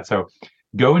around that. So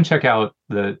go and check out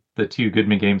the 2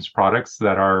 Goodman Games products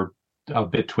that are a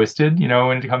bit twisted,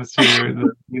 when it comes to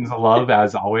the themes of love.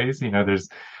 As always, there's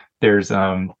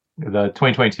the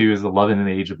 2022 is The Love in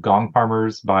the Age of Gong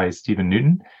Farmers by Stephen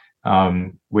Newton,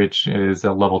 which is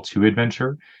a level 2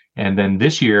 adventure. And then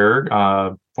this year,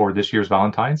 for this year's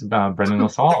Valentine's, Brendan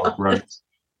LaSalle wrote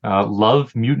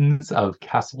Love Mutants of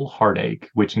Castle Heartache,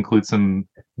 which includes some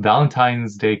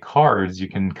Valentine's Day cards you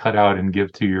can cut out and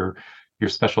give to your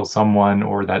special someone,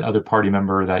 or that other party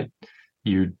member that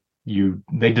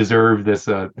they deserve this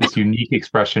unique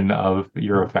expression of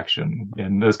your affection.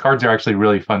 And those cards are actually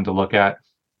really fun to look at.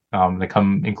 They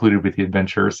come included with the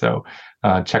adventure, so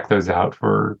check those out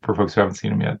for folks who haven't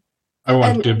seen them yet. I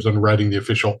want dibs on writing the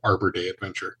official Arbor Day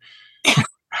adventure.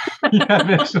 Yeah,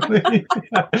 eventually.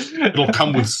 It'll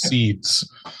come with seeds.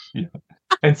 Yeah.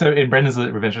 And so in Brendan's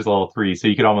Adventures level 3, so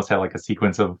you could almost have like a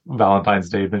sequence of Valentine's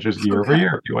Day adventures year over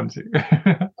year if you wanted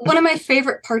to. One of my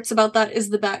favorite parts about that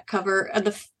is the back cover and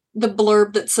the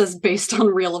blurb that says based on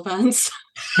real events.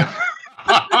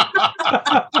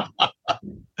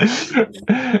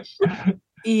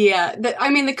 Yeah,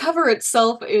 the cover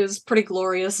itself is pretty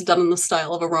glorious, done in the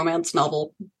style of a romance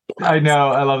novel. I know,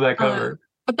 I love that cover.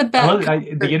 But the back,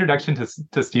 the introduction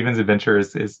to Stephen's adventure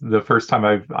is the first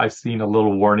time I've seen a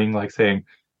little warning, like saying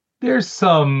there's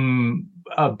some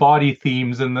body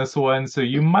themes in this one, so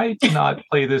you might not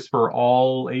play this for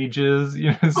all ages.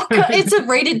 It's a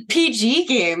rated PG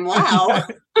game. Wow.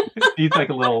 He's like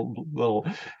a little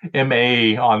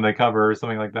MA on the cover or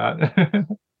something like that.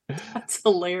 That's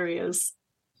hilarious.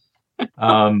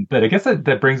 But I guess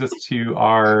that brings us to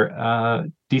our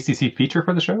DCC feature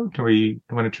for the show. Do we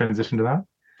want to transition to that?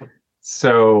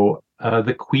 So,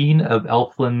 The Queen of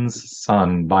Elfland's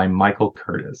Son by Michael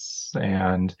Curtis.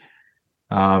 And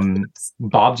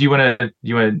Bob, do you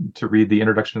want to read the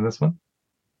introduction to this one?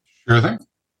 Sure thing.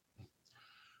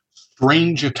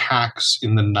 Strange attacks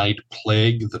in the night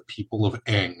plague the people of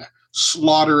Eng.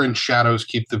 Slaughter and shadows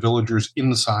keep the villagers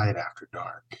inside after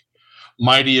dark.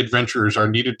 Mighty adventurers are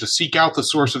needed to seek out the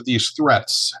source of these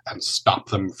threats and stop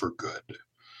them for good.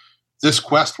 This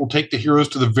quest will take the heroes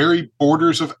to the very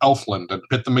borders of Elfland and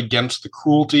pit them against the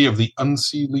cruelty of the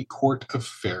unseelie court of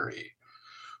Fairy.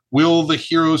 Will the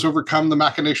heroes overcome the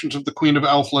machinations of the Queen of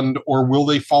Elfland, or will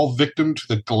they fall victim to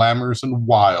the glamours and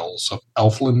wiles of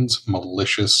Elfland's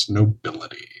malicious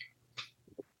nobility?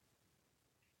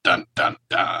 Dun, dun,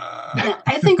 dun.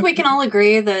 I think we can all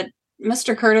agree that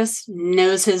Mr. Curtis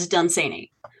knows his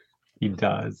Dunsany. He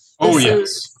does.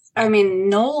 Yes.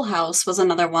 Knoll House was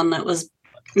another one that was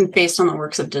based on the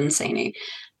works of Dunsany.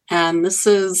 And this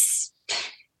is,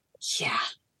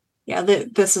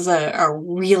 this is a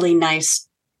really nice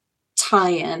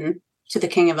tie-in to the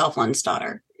King of Elfland's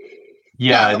Daughter.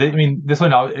 Yeah, this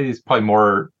one is probably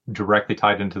more directly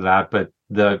tied into that, but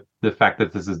the fact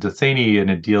that this is Dunsany and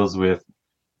it deals with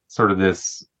sort of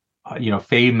this,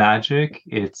 fey magic,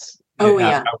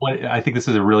 I think this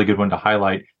is a really good one to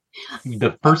highlight.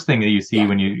 The first thing that you see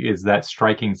is that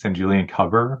striking Sanjulian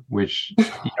cover, which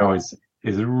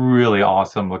is really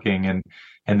awesome looking,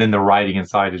 and then the writing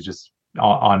inside is just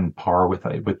on par with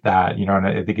that, and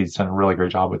I think he's done a really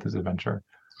great job with this adventure.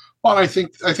 Well, I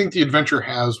think the adventure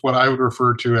has what I would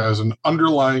refer to as an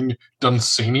underlying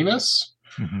Dunsaniness.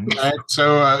 Mm-hmm. Right?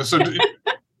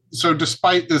 So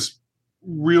despite this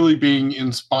really being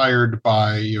inspired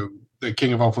by the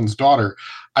King of Elfland's Daughter,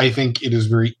 I think it is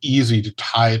very easy to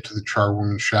tie it to the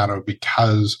Charwoman's Shadow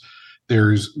because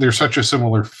there's such a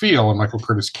similar feel, and Michael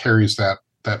Curtis carries that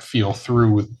feel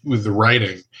through with the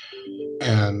writing,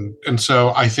 and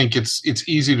so I think it's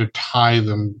easy to tie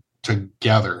them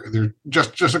together. They're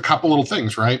just a couple little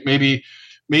things, right? Maybe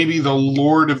the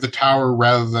Lord of the Tower,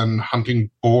 rather than hunting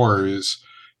boars,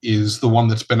 is the one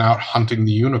that's been out hunting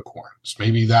the unicorns.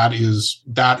 Maybe that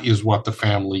is what the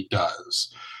family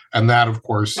does. And that, of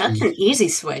course, that's an easy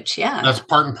switch. Yeah, that's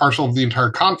part and parcel of the entire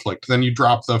conflict. Then you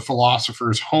drop the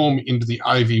philosopher's home into the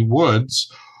Ivy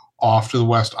Woods, off to the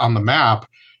west on the map,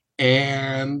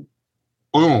 and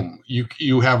boom,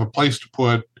 you have a place to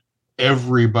put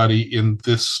everybody in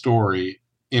this story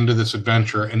into this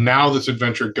adventure. And now this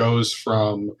adventure goes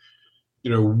from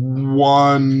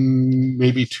one,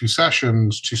 maybe two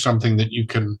sessions to something that you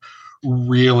can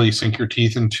really sink your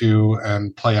teeth into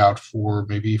and play out for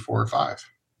maybe 4 or 5.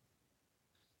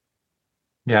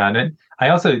 Yeah, and I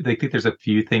also think there's a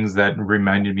few things that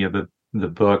reminded me of the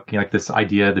book, like this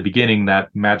idea at the beginning that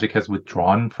magic has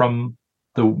withdrawn from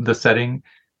the setting,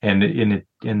 and in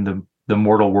the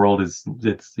mortal world it's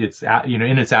in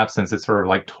its absence, it's sort of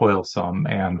like toilsome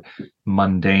and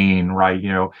mundane, right?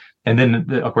 And then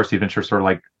of course the adventure sort of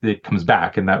like it comes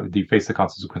back, and that you face the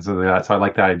consequences of that. So I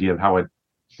like that idea of how it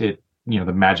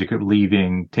the magic of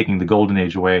leaving, taking the golden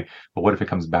age away, but what if it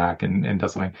comes back and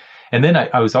does something? And then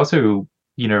I was also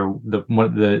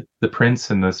the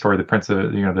prince in the story, the prince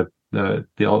of the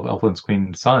Elfland's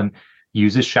Queen's son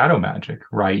uses shadow magic,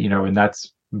 right? And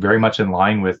that's very much in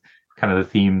line with kind of the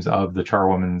themes of the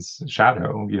Charwoman's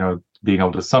Shadow, being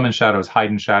able to summon shadows,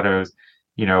 hide in shadows,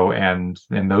 and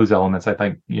those elements. I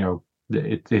think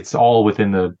it's all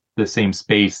within the same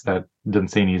space that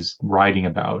Dunsany's writing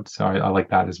about. So I like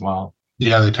that as well.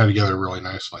 Yeah, they tie together really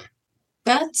nicely.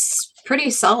 That's pretty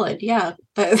solid. Yeah,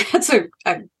 that's a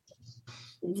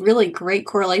really great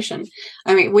correlation.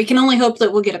 We can only hope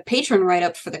that we'll get a patron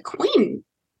write-up for the Queen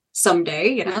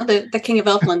someday, the King of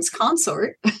Elfland's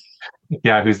consort.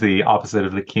 Yeah, who's the opposite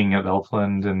of the King of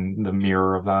Elfland and the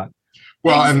mirror of that.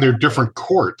 Well, and they're different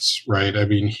courts, right?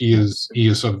 He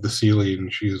is of the Seelie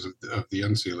and she is of the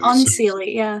Unseelie.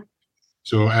 Unseelie, yeah.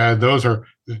 So those are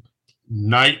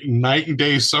night and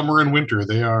day, summer and winter.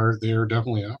 They are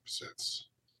definitely opposites.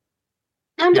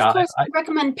 And of course, I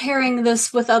recommend pairing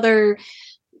this with other,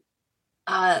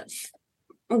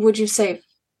 would you say,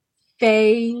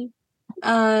 fae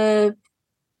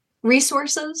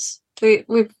resources?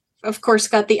 We've of course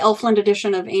got the Elfland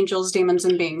edition of Angels, Demons,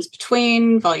 and Beings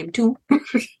Between, Volume 2.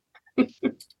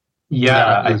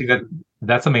 Yeah, I think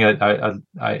that's something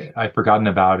I've forgotten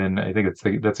about, and I think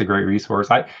that's a great resource.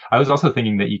 I was also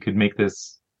thinking that you could make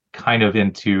this kind of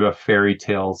into a fairy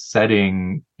tale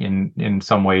setting in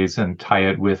some ways, and tie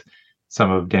it with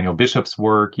some of Daniel Bishop's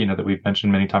work, that we've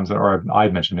mentioned many times, or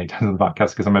I've mentioned many times on the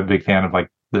podcast, because I'm a big fan of like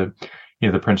the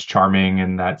Prince Charming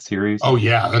in that series. Oh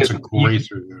yeah, that's a great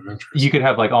series of adventures. You could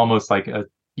have like almost like a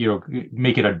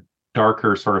make it a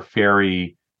darker sort of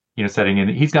fairy setting, and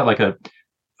he's got like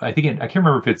I can't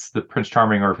remember if it's the Prince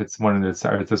Charming or if it's one of it's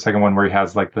the second one where he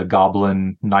has like the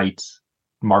Goblin Night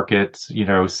market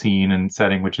scene and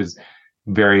setting, which is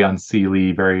very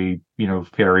unseelie, very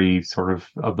fairy sort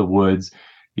of the woods,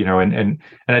 and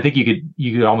I think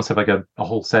you could almost have like a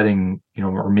whole setting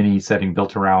or mini setting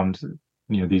built around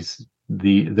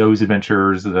those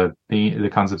adventures, the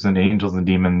concepts in Angels and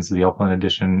Demons, the Elfland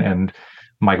edition, and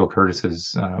Michael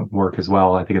Curtis's work as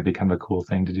well. I think it'd be kind of a cool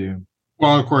thing to do.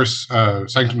 Well, of course,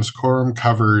 Sanctum Sanctorum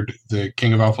covered the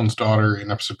King of Elfland's Daughter in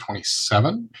episode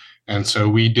 27, and so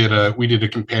we did a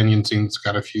companion scene that's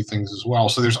got a few things as well.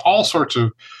 So there's all sorts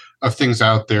of things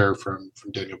out there from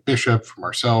Daniel Bishop, from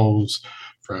ourselves,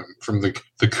 from the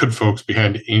good folks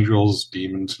behind Angels,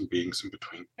 Demons, and Beings in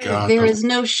Between. God, there is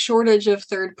no shortage of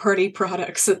third-party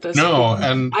products at this point.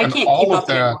 And I can't all keep of up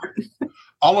that. anymore.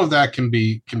 All of that can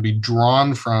be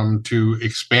drawn from to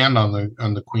expand on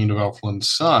the Queen of Elfland's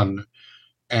Son,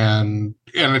 and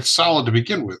it's solid to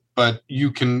begin with. But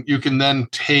you can then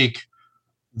take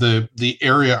the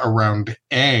area around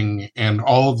Aang, and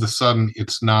all of a sudden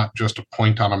it's not just a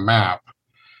point on a map.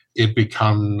 It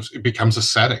becomes a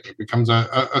setting. It becomes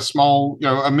a small,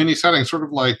 a mini setting, sort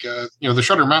of like the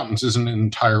Shutter Mountains isn't an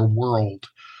entire world,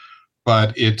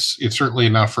 but it's certainly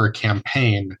enough for a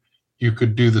campaign. You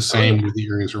could do the same with the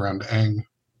areas around Aang.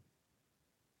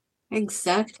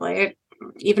 Exactly.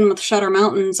 Even with Shutter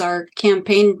Mountains, our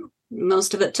campaign,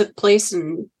 most of it took place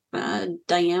in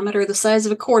diameter the size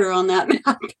of a quarter on that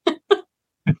map.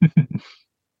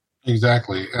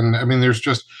 Exactly. And I mean,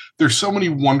 there's so many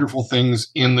wonderful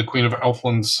things in the Queen of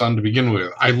Elfland's Son to begin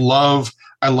with. I love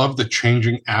the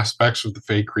changing aspects of the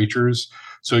Fey creatures.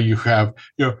 So you have,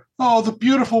 the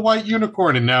beautiful white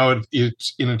unicorn, and now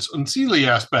it's in its unseelie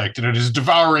aspect, and it is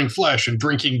devouring flesh and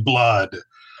drinking blood,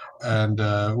 and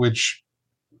which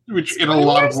in a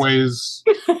lot of ways,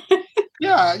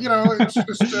 yeah, it's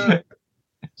just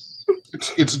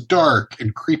it's dark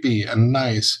and creepy and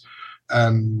nice,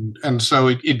 and so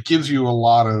it gives you a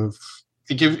lot of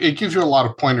it gives you a lot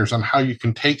of pointers on how you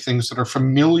can take things that are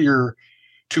familiar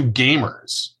to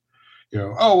gamers.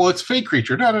 It's a fake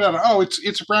creature. Oh,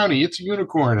 it's a brownie. It's a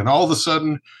unicorn. And all of a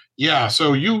sudden, yeah.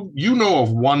 So you know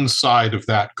of one side of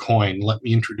that coin. Let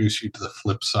me introduce you to the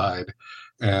flip side.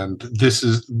 And this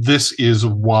is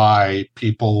why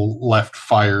people left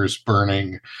fires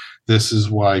burning. This is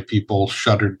why people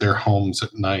shuttered their homes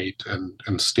at night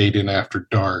and stayed in after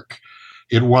dark.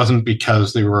 It wasn't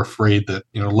because they were afraid that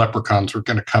leprechauns were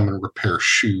going to come and repair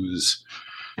shoes.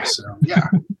 So yeah.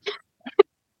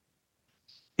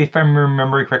 If I'm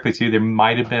remembering correctly, too, there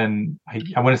might have been,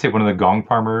 I want to say one of the Gong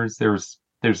farmers. There's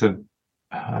a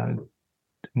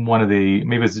one of the,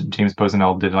 maybe it was James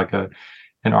Bosenel did like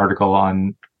an article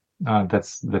on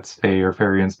that's Fey or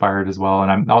fairy inspired as well.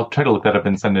 And I'll try to look that up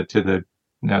and send it to the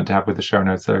to have with the show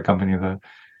notes that accompany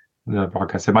the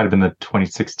broadcast. It might have been the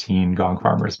 2016 Gong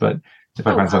farmers, but if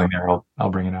I find something there, I'll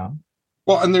bring it out.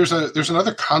 Well, and there's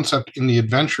another concept in the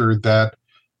adventure that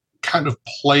kind of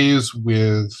plays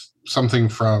with something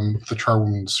from the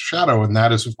Charwoman's Shadow, and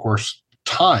that is, of course,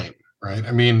 time, right?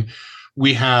 I mean,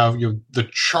 we have the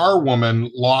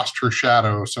Charwoman lost her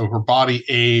shadow, so her body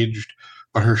aged,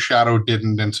 but her shadow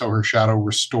didn't, and so her shadow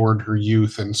restored her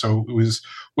youth. And so it was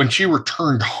when she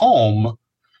returned home,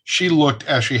 she looked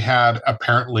as she had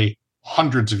apparently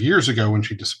hundreds of years ago when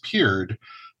she disappeared,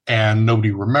 and nobody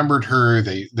remembered her.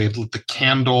 They lit the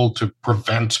candle to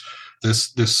prevent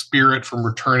this spirit from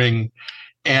returning.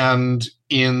 And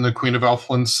in the Queen of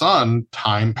Elfland's Son,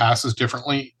 time passes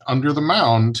differently under the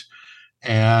mound.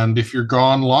 And if you're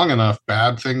gone long enough,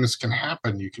 bad things can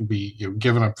happen. You can be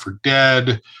given up for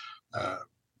dead,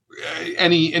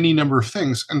 any number of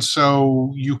things. And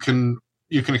so you can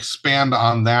expand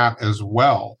on that as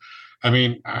well. I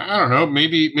mean, I don't know,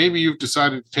 maybe you've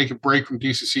decided to take a break from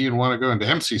DCC and want to go into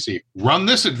MCC. Run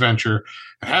this adventure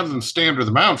and have them stay under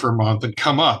the mound for a month and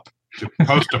come up to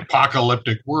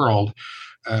post-apocalyptic world.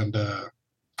 And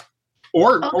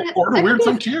or to Weird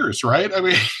Frontiers, right? I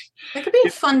mean, that could be a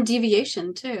fun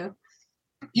deviation too.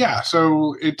 Yeah,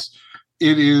 so it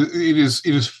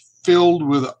is filled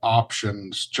with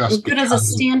options. Just good as a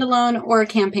standalone or a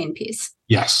campaign piece.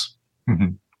 Yes.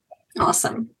 Mm-hmm.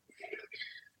 Awesome.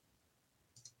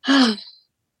 Well,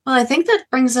 I think that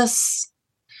brings us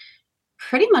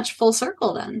pretty much full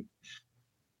circle then.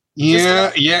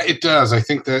 Yeah, it does. I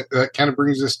think that kind of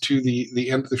brings us to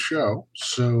the end of the show.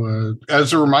 So,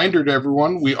 as a reminder to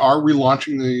everyone, we are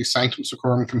relaunching the Sanctum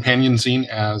Secorum companion zine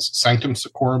as Sanctum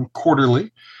Secorum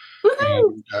Quarterly.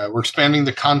 And we're expanding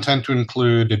the content to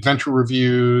include adventure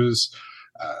reviews,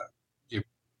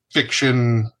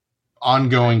 fiction,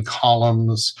 ongoing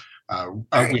columns.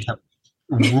 We have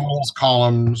rules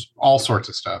columns, all sorts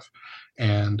of stuff.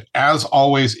 And as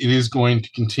always, it is going to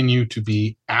continue to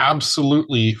be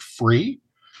absolutely free.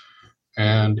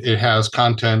 And it has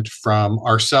content from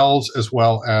ourselves as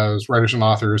well as writers and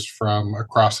authors from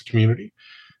across the community.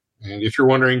 And if you're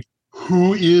wondering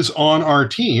who is on our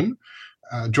team,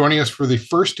 joining us for the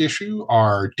first issue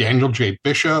are Daniel J.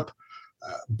 Bishop,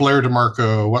 Blair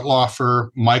DeMarco Wetlaufer,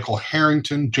 Michael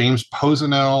Harrington, James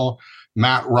Posenel,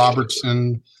 Matt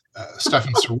Robertson,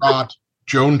 Stefan Surratt,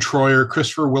 Joan Troyer,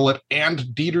 Christopher Willett, and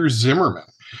Dieter Zimmerman.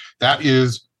 That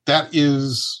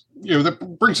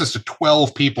brings us to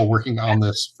 12 people working on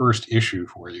this first issue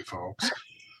for you folks.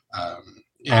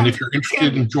 And if you're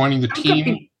interested in joining the team,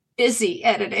 be busy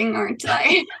editing, aren't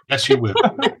I? Yes, you will.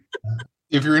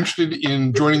 If you're interested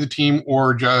in joining the team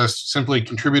or just simply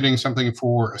contributing something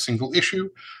for a single issue,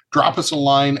 drop us a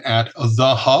line at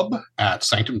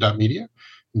thehub@sanctum.media.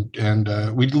 And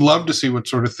we'd love to see what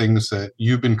sort of things that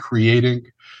you've been creating.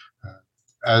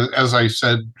 As I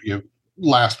said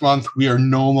last month, we are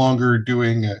no longer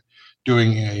doing a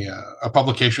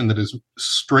publication that is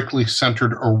strictly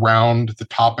centered around the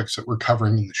topics that we're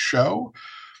covering in the show.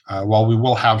 While we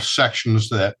will have sections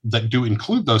that do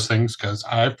include those things, because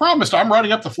I promised I'm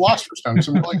writing up the Philosopher's Stone,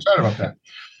 so I'm really excited about that.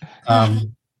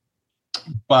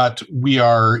 But we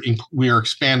are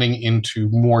expanding into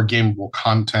more gameable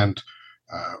content,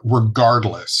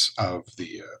 regardless of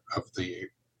the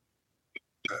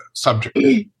subject.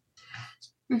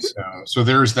 So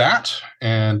there's that.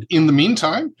 And in the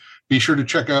meantime, be sure to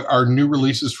check out our new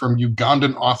releases from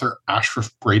Ugandan author Ashraf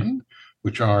Braden,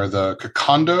 which are the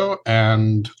Kakando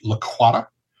and Lakwata.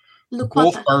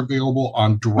 Both are available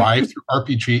on Drive-Thru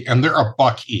RPG, and they're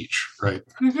 $1 each, right?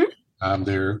 Mm-hmm.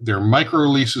 They're micro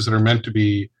releases that are meant to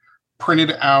be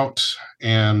printed out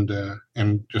and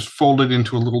just folded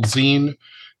into a little zine.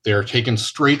 They're taken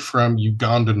straight from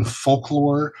Ugandan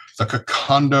folklore. The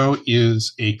Kakando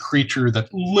is a creature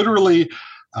that literally,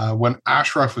 when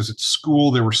Ashraf was at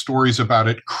school, there were stories about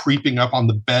it creeping up on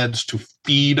the beds to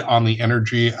feed on the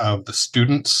energy of the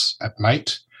students at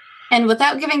night. And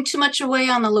without giving too much away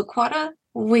on the Lakwata,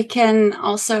 we can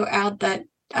also add that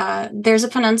there's a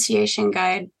pronunciation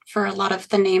guide for a lot of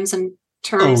the names and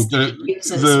terms that he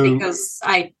uses, because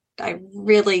I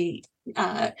really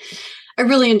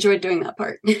enjoyed doing that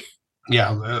part.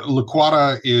 Yeah,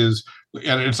 Lakwata is,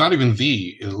 and it's not even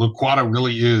Lakwata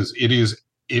really is. It is.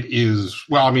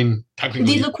 Well, I mean,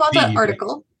 technically, the Lakwata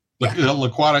article.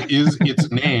 Lakwata is its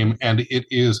name, and it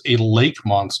is a lake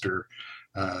monster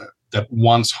that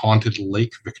once haunted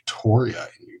Lake Victoria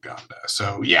in Uganda.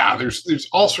 So yeah, there's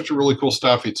all sorts of really cool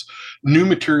stuff. It's new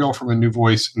material from a new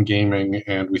voice in gaming,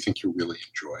 and we think you'll really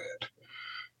enjoy it.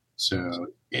 So,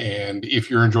 and if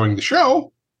you're enjoying the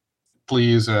show,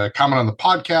 please comment on the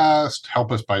podcast,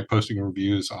 help us by posting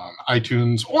reviews on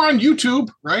iTunes or on YouTube,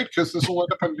 right? Because this will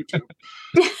end up on YouTube.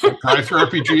 Drive-Thru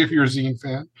RPG if you're a zine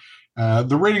fan.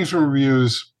 The ratings and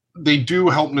reviews, they do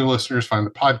help new listeners find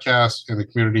the podcast and the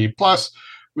community. Plus,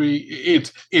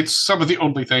 it's some of the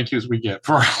only thank yous we get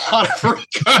for a lot of free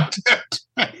content.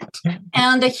 Right?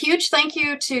 And a huge thank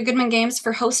you to Goodman Games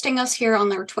for hosting us here on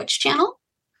their Twitch channel.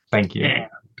 Thank you.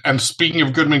 And speaking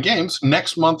of Goodman Games,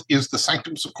 next month is the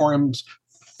Sanctum Secorum's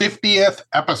 50th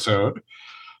episode,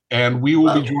 and we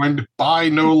will be joined by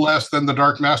no less than the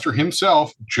Dark Master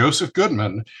himself, Joseph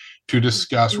Goodman, to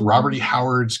discuss Robert E.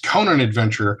 Howard's Conan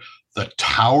adventure, The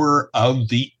Tower of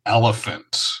the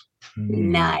Elephant.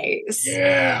 Nice.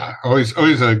 Yeah, always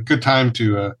a good time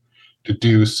to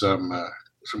do some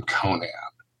Conan.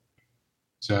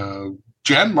 So,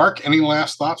 Jen, Mark, any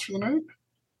last thoughts for the night?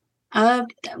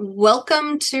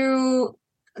 Welcome to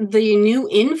the new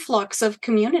influx of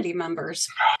community members.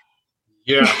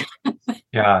 Yeah.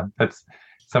 Yeah, that's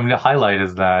something to highlight,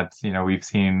 is that, we've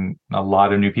seen a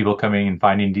lot of new people coming and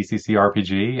finding DCC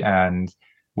RPG, and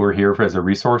we're here as a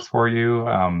resource for you.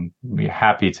 We're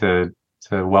happy to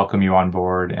welcome you on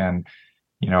board, and,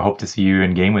 hope to see you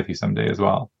in game with you someday as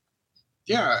well.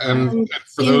 Yeah, and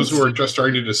for those who are just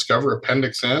starting to discover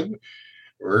Appendix N,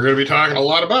 we're going to be talking a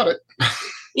lot about it.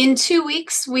 In 2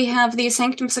 weeks, we have the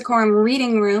Sanctum Secorum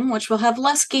Reading Room, which will have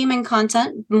less gaming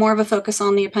content, more of a focus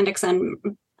on the Appendix N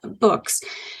books,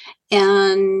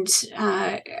 and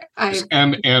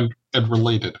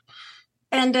related.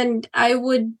 And I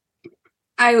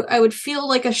I would feel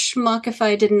like a schmuck if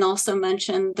I didn't also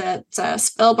mention that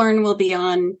Spellburn will be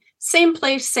on same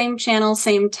place, same channel,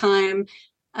 same time,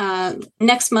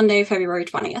 next Monday, February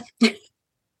 20th.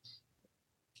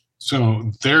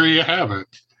 So there you have it.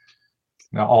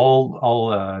 Now, all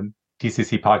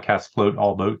DCC podcasts float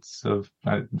all boats of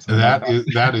that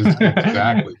is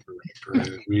exactly correct.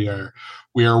 Right?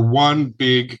 We are one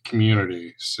big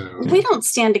community, so we don't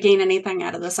stand to gain anything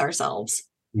out of this ourselves.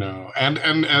 No, and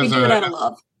as we do it out of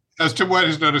love. As Tim White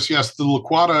has noticed, yes, the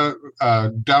Laquata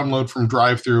download from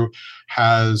DriveThru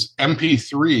has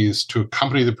MP3s to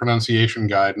accompany the pronunciation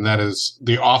guide, and that is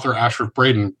the author Ashraf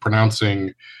Braden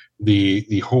pronouncing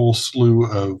the whole slew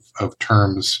of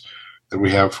terms that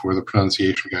we have for the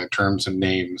pronunciation guide, terms and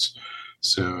names.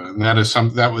 So and that is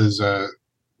something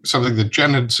that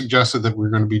Jen had suggested that we're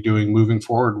going to be doing moving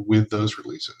forward with those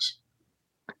releases.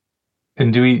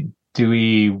 And do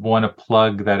we want to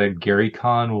plug that at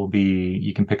GaryCon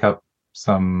you can pick up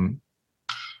some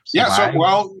swag?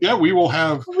 We will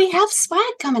have. We have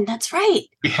swag coming. That's right.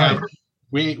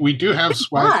 We do have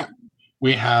swag.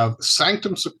 We have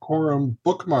Sanctum Secorum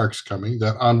bookmarks coming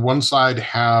that on one side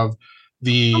have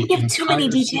the. Don't give too many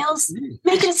details. Series.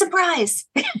 Make it a surprise.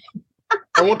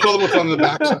 I won't tell them what's on the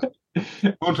backside.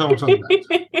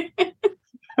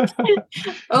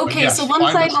 Okay, yes, so one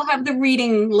side will have the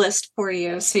reading list for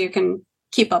you, so you can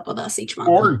keep up with us each month.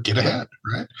 Or get ahead,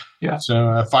 right? Yeah.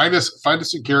 So find us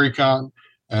at GaryCon,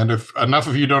 and if enough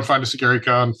of you don't find us at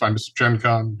GaryCon, find us at Gen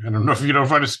Con, and enough of you don't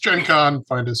find us at Gen Con,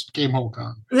 find us at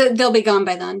GameholeCon. They'll be gone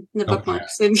by then, the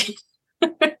bookmarks. Yeah.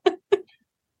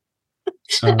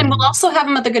 And we'll also have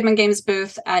them at the Goodman Games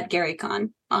booth at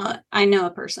GaryCon. I know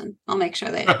a person. I'll make sure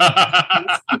they.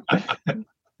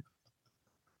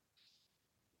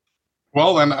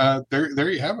 Well, then there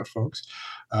you have it, folks.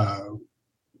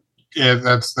 Yeah,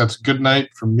 that's good night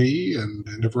from me and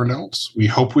everyone else. We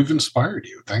hope we've inspired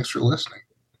you. Thanks for listening.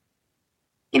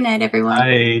 Good night, everyone.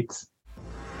 Night.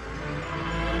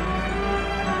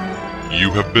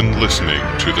 You have been listening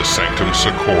to the Sanctum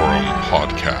Secorum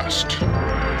podcast.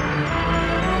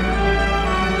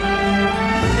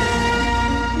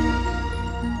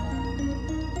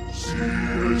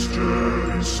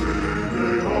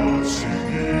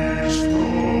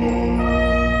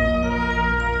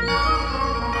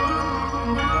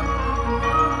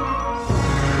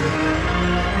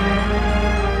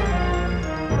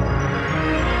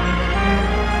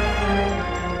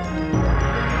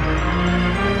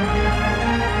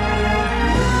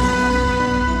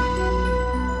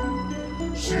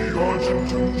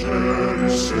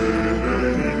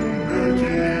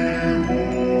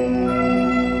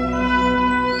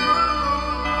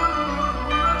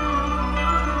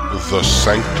 The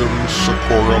Sanctum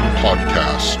Secorum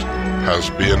podcast has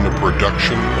been a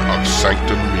production of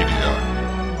Sanctum Media.